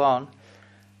and so on.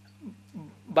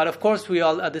 But of course we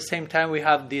all, at the same time, we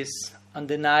have this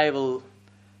undeniable,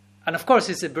 and of course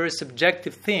it's a very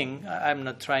subjective thing. I'm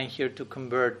not trying here to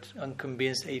convert and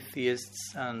convince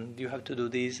atheists and you have to do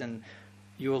this and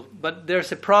but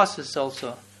there's a process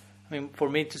also. I mean, for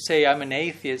me to say I'm an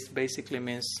atheist basically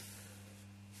means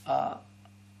the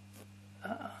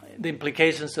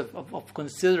implications of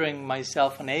considering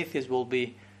myself an atheist will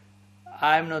be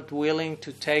I'm not willing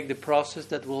to take the process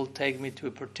that will take me to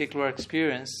a particular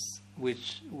experience,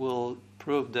 which will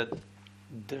prove that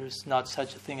there's not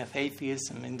such a thing as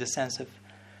atheism in the sense of,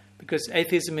 because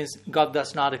atheism is God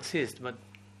does not exist, but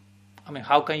I mean,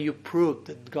 how can you prove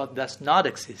that God does not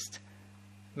exist?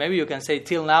 Maybe you can say,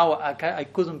 till now I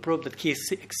couldn't prove that He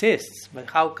exists, but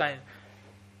how can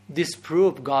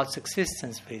disprove God's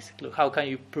existence, basically? How can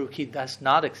you prove He does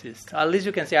not exist? At least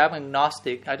you can say, I'm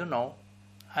agnostic, I don't know.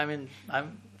 I mean,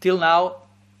 I'm till now,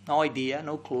 no idea,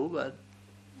 no clue, but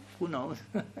who knows?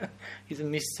 It's a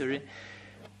mystery.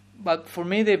 But for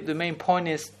me, the main point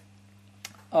is,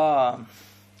 of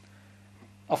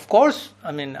course,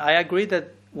 I mean, I agree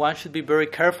that one should be very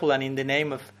careful, and in the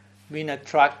name of being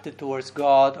attracted towards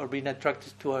God or being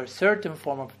attracted to a certain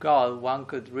form of God, one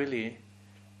could really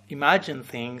imagine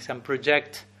things and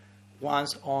project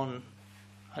one's own,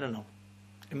 I don't know,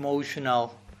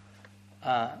 emotional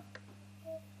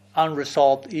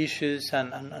unresolved issues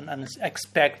and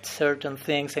expect certain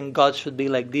things, and God should be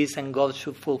like this and God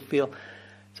should fulfill.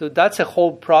 So that's a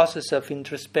whole process of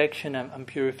introspection and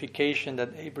purification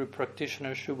that every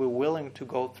practitioner should be willing to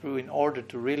go through in order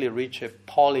to really reach a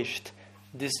polished,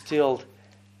 distilled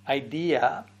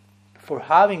idea for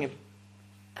having a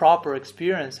proper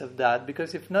experience of that.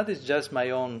 Because if not, it's just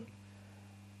my own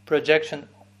projection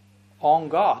on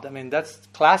God. I mean, that's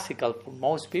classical for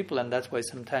most people, and that's why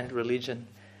sometimes religion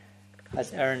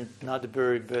has earned not the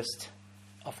very best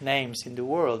of names in the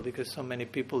world, because so many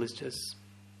people is just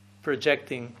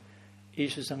projecting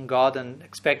issues on God and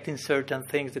expecting certain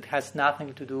things that has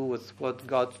nothing to do with what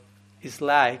God is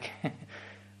like.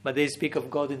 But they speak of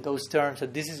God in those terms,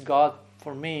 that this is God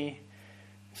for me.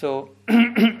 So,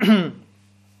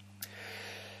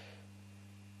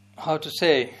 how to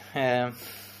say,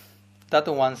 that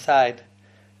on one side.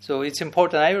 So it's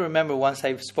important. I remember once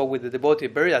I spoke with a devotee, a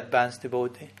very advanced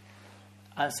devotee,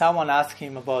 and someone asked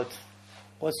him about,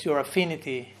 what's your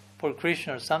affinity for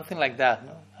Krishna or something like that.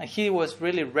 No? And he was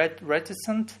really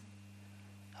reticent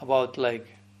about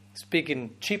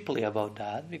speaking cheaply about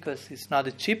that, because it's not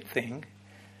a cheap thing.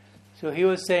 So he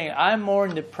was saying, I'm more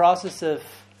in the process of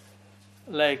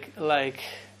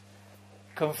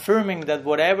confirming that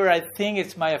whatever I think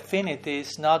is my affinity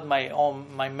is not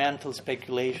my mental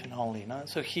speculation only. No?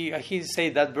 So he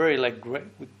said that very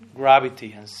with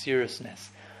gravity and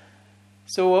seriousness.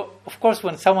 So of course,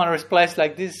 when someone replies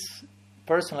like this,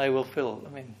 personally I will feel, I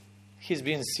mean, he's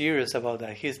being serious about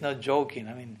that. He's not joking.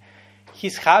 I mean,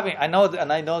 I know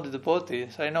the devotee,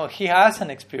 so I know he has an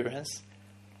experience,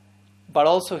 but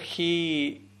also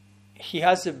he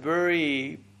has a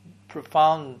very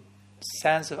profound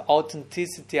sense of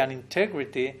authenticity and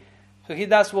integrity. So he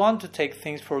does want to take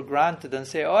things for granted and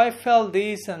say, oh, I felt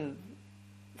this, and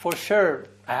for sure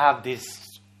I have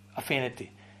this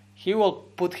affinity. He will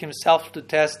put himself to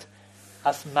test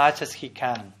as much as he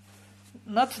can.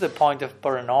 Not to the point of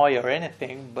paranoia or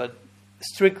anything, but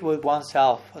strict with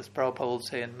oneself, as Prabhupada will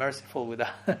say, and merciful with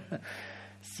that.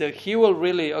 So he will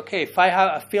really, okay, if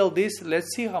I feel this,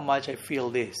 let's see how much I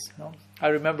feel this. No? I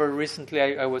remember recently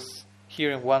I was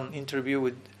hearing one interview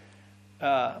with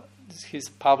his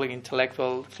public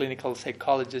intellectual clinical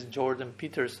psychologist, Jordan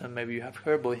Peterson. Maybe you have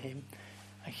heard about him.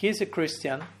 He's a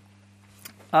Christian,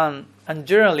 and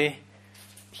generally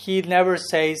he never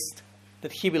says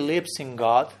that he believes in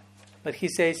God, but he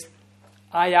says,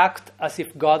 I act as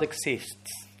if God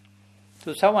exists.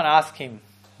 So someone asked him,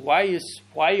 why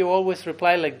you always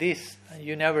reply like this, and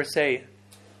you never say,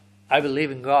 I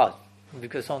believe in God?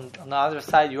 Because on the other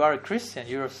side, you are a Christian.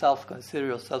 You yourself consider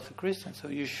yourself a Christian, so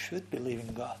you should believe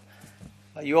in God.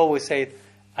 But you always say,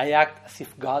 I act as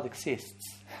if God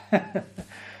exists.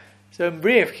 So in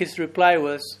brief, his reply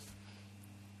was,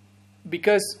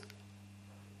 because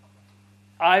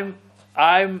I'm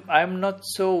not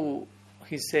so,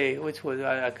 he say, which was,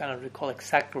 I cannot recall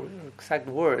exact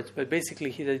words, but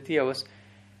basically his idea was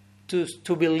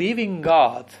to believe in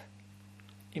God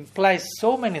implies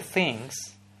so many things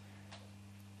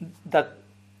that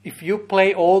if you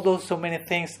play all those so many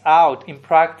things out in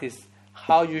practice,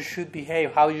 how you should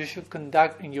behave, how you should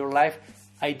conduct in your life,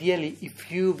 ideally,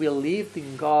 if you believed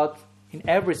in God in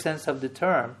every sense of the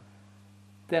term,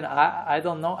 then I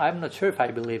don't know, I'm not sure if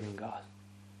I believe in God.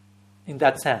 In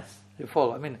that sense, you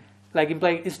follow? I mean,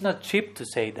 it's not cheap to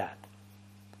say that.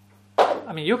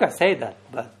 I mean, you can say that,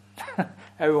 but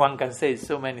everyone can say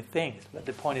so many things. But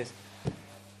the point is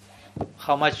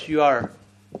how much you are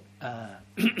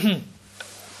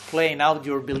playing out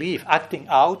your belief, acting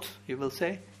out, you will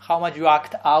say, how much you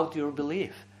act out your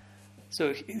belief.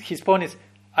 So his point is,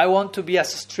 I want to be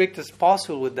as strict as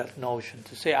possible with that notion,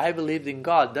 to say I believed in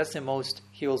God. That's the most,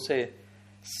 he will say,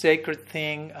 sacred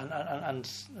thing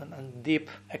and deep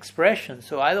expression.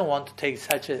 So I don't want to take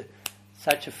such a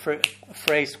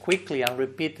phrase quickly and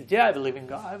repeat it. Yeah, I believe in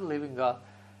God. I believe in God.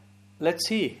 Let's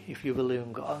see if you believe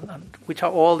in God, and which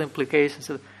are all implications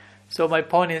of. So my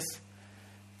point is,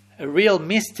 a real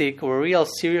mystic or a real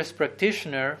serious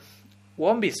practitioner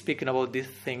won't be speaking about these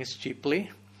things cheaply.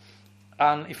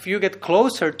 And if you get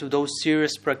closer to those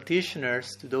serious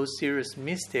practitioners, to those serious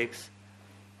mystics,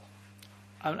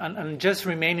 and just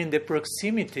remain in the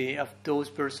proximity of those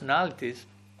personalities,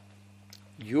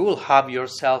 you will have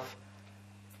yourself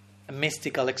a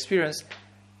mystical experience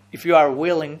if you are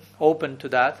willing, open to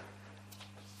that,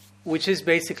 which is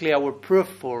basically our proof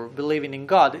for believing in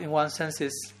God. In one sense,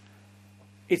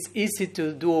 it's easy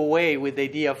to do away with the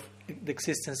idea of the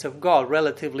existence of God,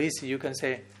 relatively easy. You can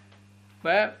say,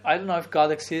 well, I don't know if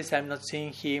God exists, I'm not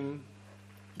seeing Him,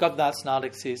 God does not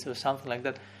exist, or something like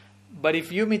that. But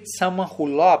if you meet someone who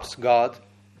loves God,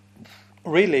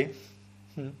 really,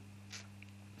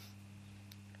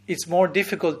 it's more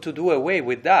difficult to do away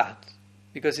with that,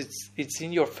 because it's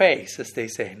in your face, as they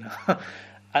say. No?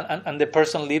 and the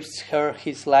person lives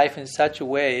his life in such a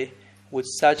way, with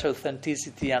such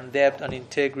authenticity and depth and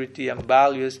integrity and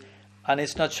values, and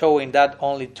it's not showing that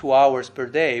only 2 hours per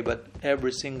day, but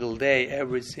every single day,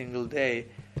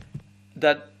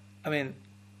 that,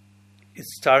 it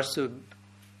starts to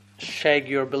shake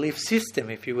your belief system,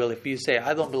 if you will. If you say,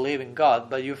 I don't believe in God,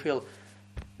 but you feel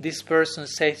this person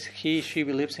says she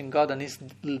believes in God and is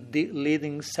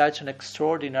leading such an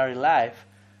extraordinary life.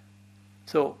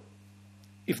 So,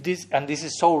 if this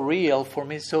is so real, for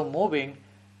me so moving,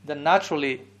 then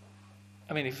naturally,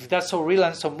 if that's so real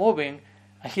and so moving,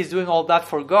 and he's doing all that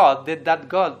for God, then that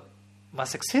God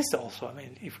must exist also.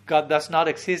 If God does not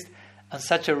exist and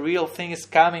such a real thing is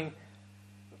coming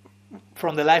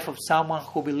from the life of someone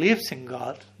who believes in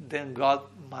God, then God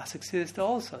must exist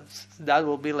also. That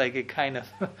will be like a kind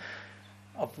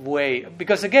of way.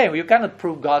 Because again, you cannot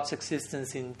prove God's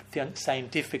existence in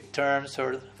scientific terms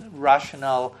or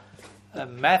rational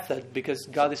method, because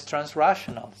God is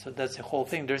trans-rational. So that's the whole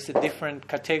thing. There's a different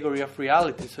category of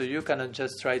reality. So you cannot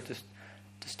just try to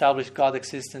establish God's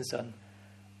existence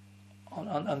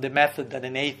on the method that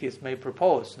an atheist may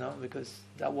propose, no? Because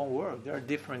that won't work. There are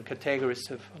different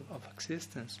categories of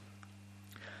existence.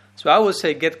 So I would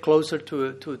say get closer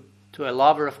to a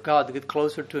lover of God, get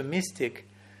closer to a mystic,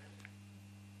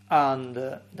 and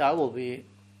that will be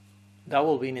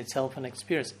in itself an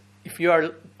experience. If you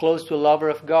are close to a lover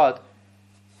of God,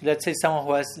 let's say someone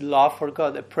who has love for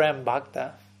God, a Prem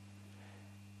Bhakta,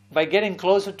 by getting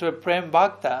closer to a Prem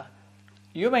Bhakta,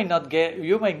 you may not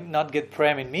get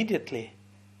Prem immediately.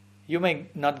 You may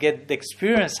not get the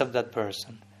experience of that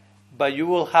person, but you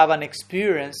will have an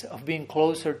experience of being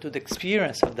closer to the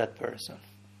experience of that person,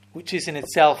 which is in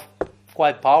itself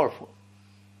quite powerful.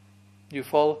 You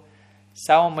follow?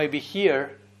 Someone may be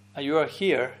here and you are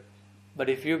here, but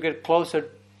if you get closer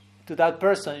to that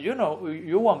person,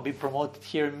 you won't be promoted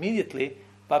here immediately,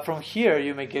 but from here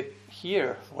you may get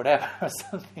here, whatever, or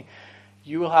something.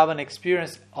 You will have an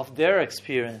experience of their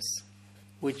experience,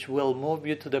 which will move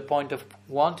you to the point of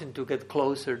wanting to get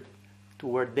closer to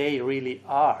where they really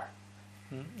are.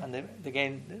 And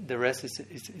again, the rest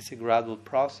is a gradual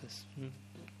process.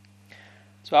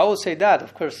 So I will say that,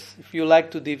 of course, if you like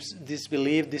to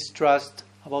disbelieve, distrust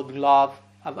about love,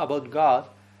 about God,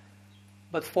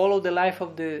 but follow the life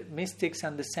of the mystics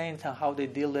and the saints and how they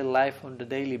deal their life on a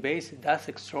daily basis, that's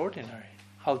extraordinary.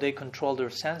 How they control their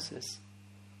senses.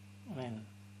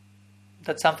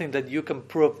 That's something that you can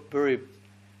prove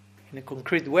in a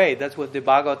concrete way. That's what the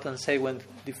Bhagavatam say when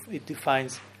it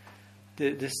defines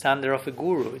the standard of a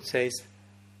guru. It says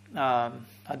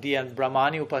at the end,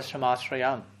 Brahmani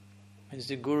upasramashrayam. Means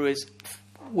the guru is,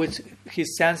 which her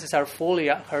senses are fully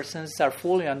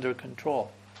under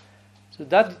control. So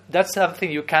that's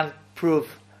something you can't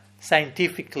prove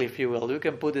scientifically, if you will. You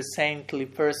can put a saintly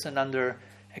person under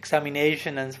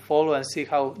examination and follow and see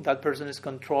how that person is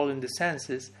controlling the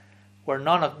senses, where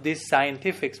none of these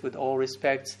scientifics, with all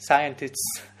respect,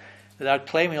 scientists that are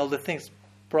claiming all the things,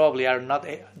 probably are not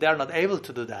able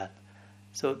to do that.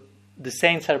 So the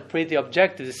saints are pretty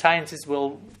objective. The scientists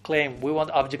will claim, we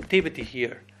want objectivity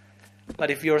here.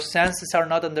 But if your senses are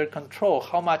not under control,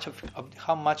 how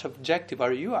much objective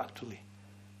are you actually?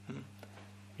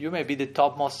 You may be the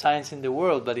topmost science in the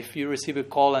world, but if you receive a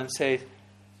call and say,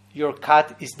 your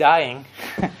cat is dying,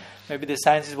 maybe the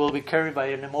sciences will be carried by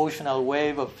an emotional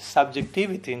wave of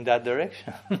subjectivity in that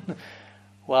direction.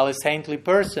 While a saintly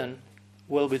person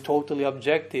will be totally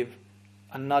objective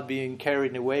and not being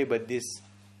carried away by these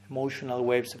emotional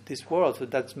waves of this world. So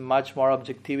that's much more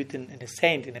objectivity in a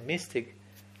saint, in a mystic,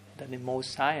 than in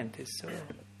most scientists. So,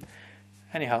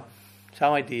 anyhow,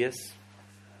 some ideas.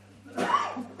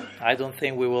 I don't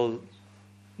think we will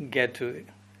get to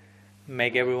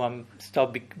make everyone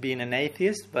stop being an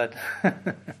atheist, but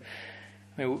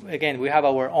again, we have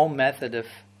our own method of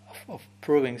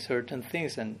proving certain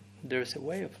things, and there's a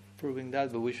way of proving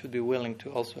that, but we should be willing to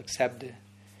also accept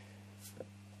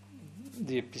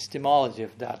the epistemology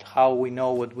of that, how we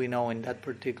know what we know in that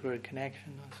particular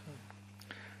connection. Also,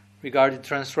 regarding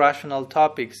transrational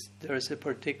topics, there is a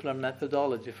particular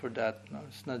methodology for that. No,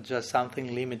 it's not just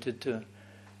something limited to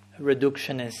a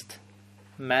reductionist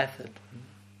method.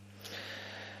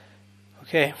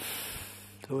 Okay,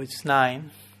 so it's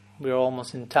 9. We're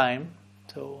almost in time.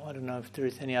 So I don't know if there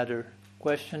is any other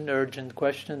urgent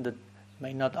question that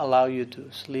may not allow you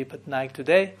to sleep at night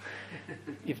today.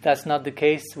 If that's not the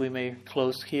case, we may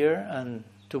close here, and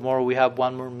tomorrow we have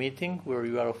one more meeting where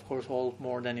you are, of course, all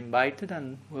more than invited,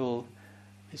 and we'll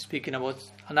be speaking about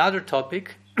another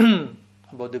topic,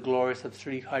 about the glories of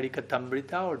Sri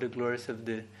Harikatamrita, or the glories of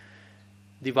the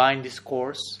divine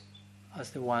discourse, as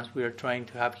the ones we are trying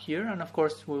to have here. And of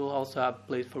course, we will also have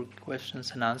place for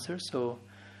questions and answers. So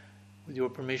with your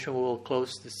permission, we will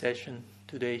close the session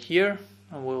today here,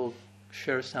 and we'll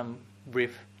share some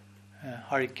brief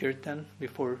Hari Kirtan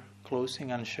before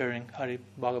closing and sharing Hari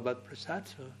Bhagavat Prasad.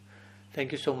 So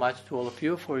thank you so much to all of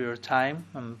you for your time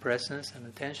and presence and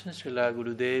attention. Srila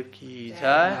Gurudev ki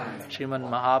jai, Sriman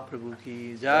Mahaprabhu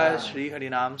ki jai, Sri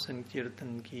Harinam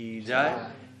Sankirtan ki jai,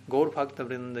 Gaur Bhakta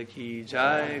Vrinda ki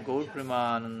jai, Gaur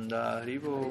Premananda Haribo.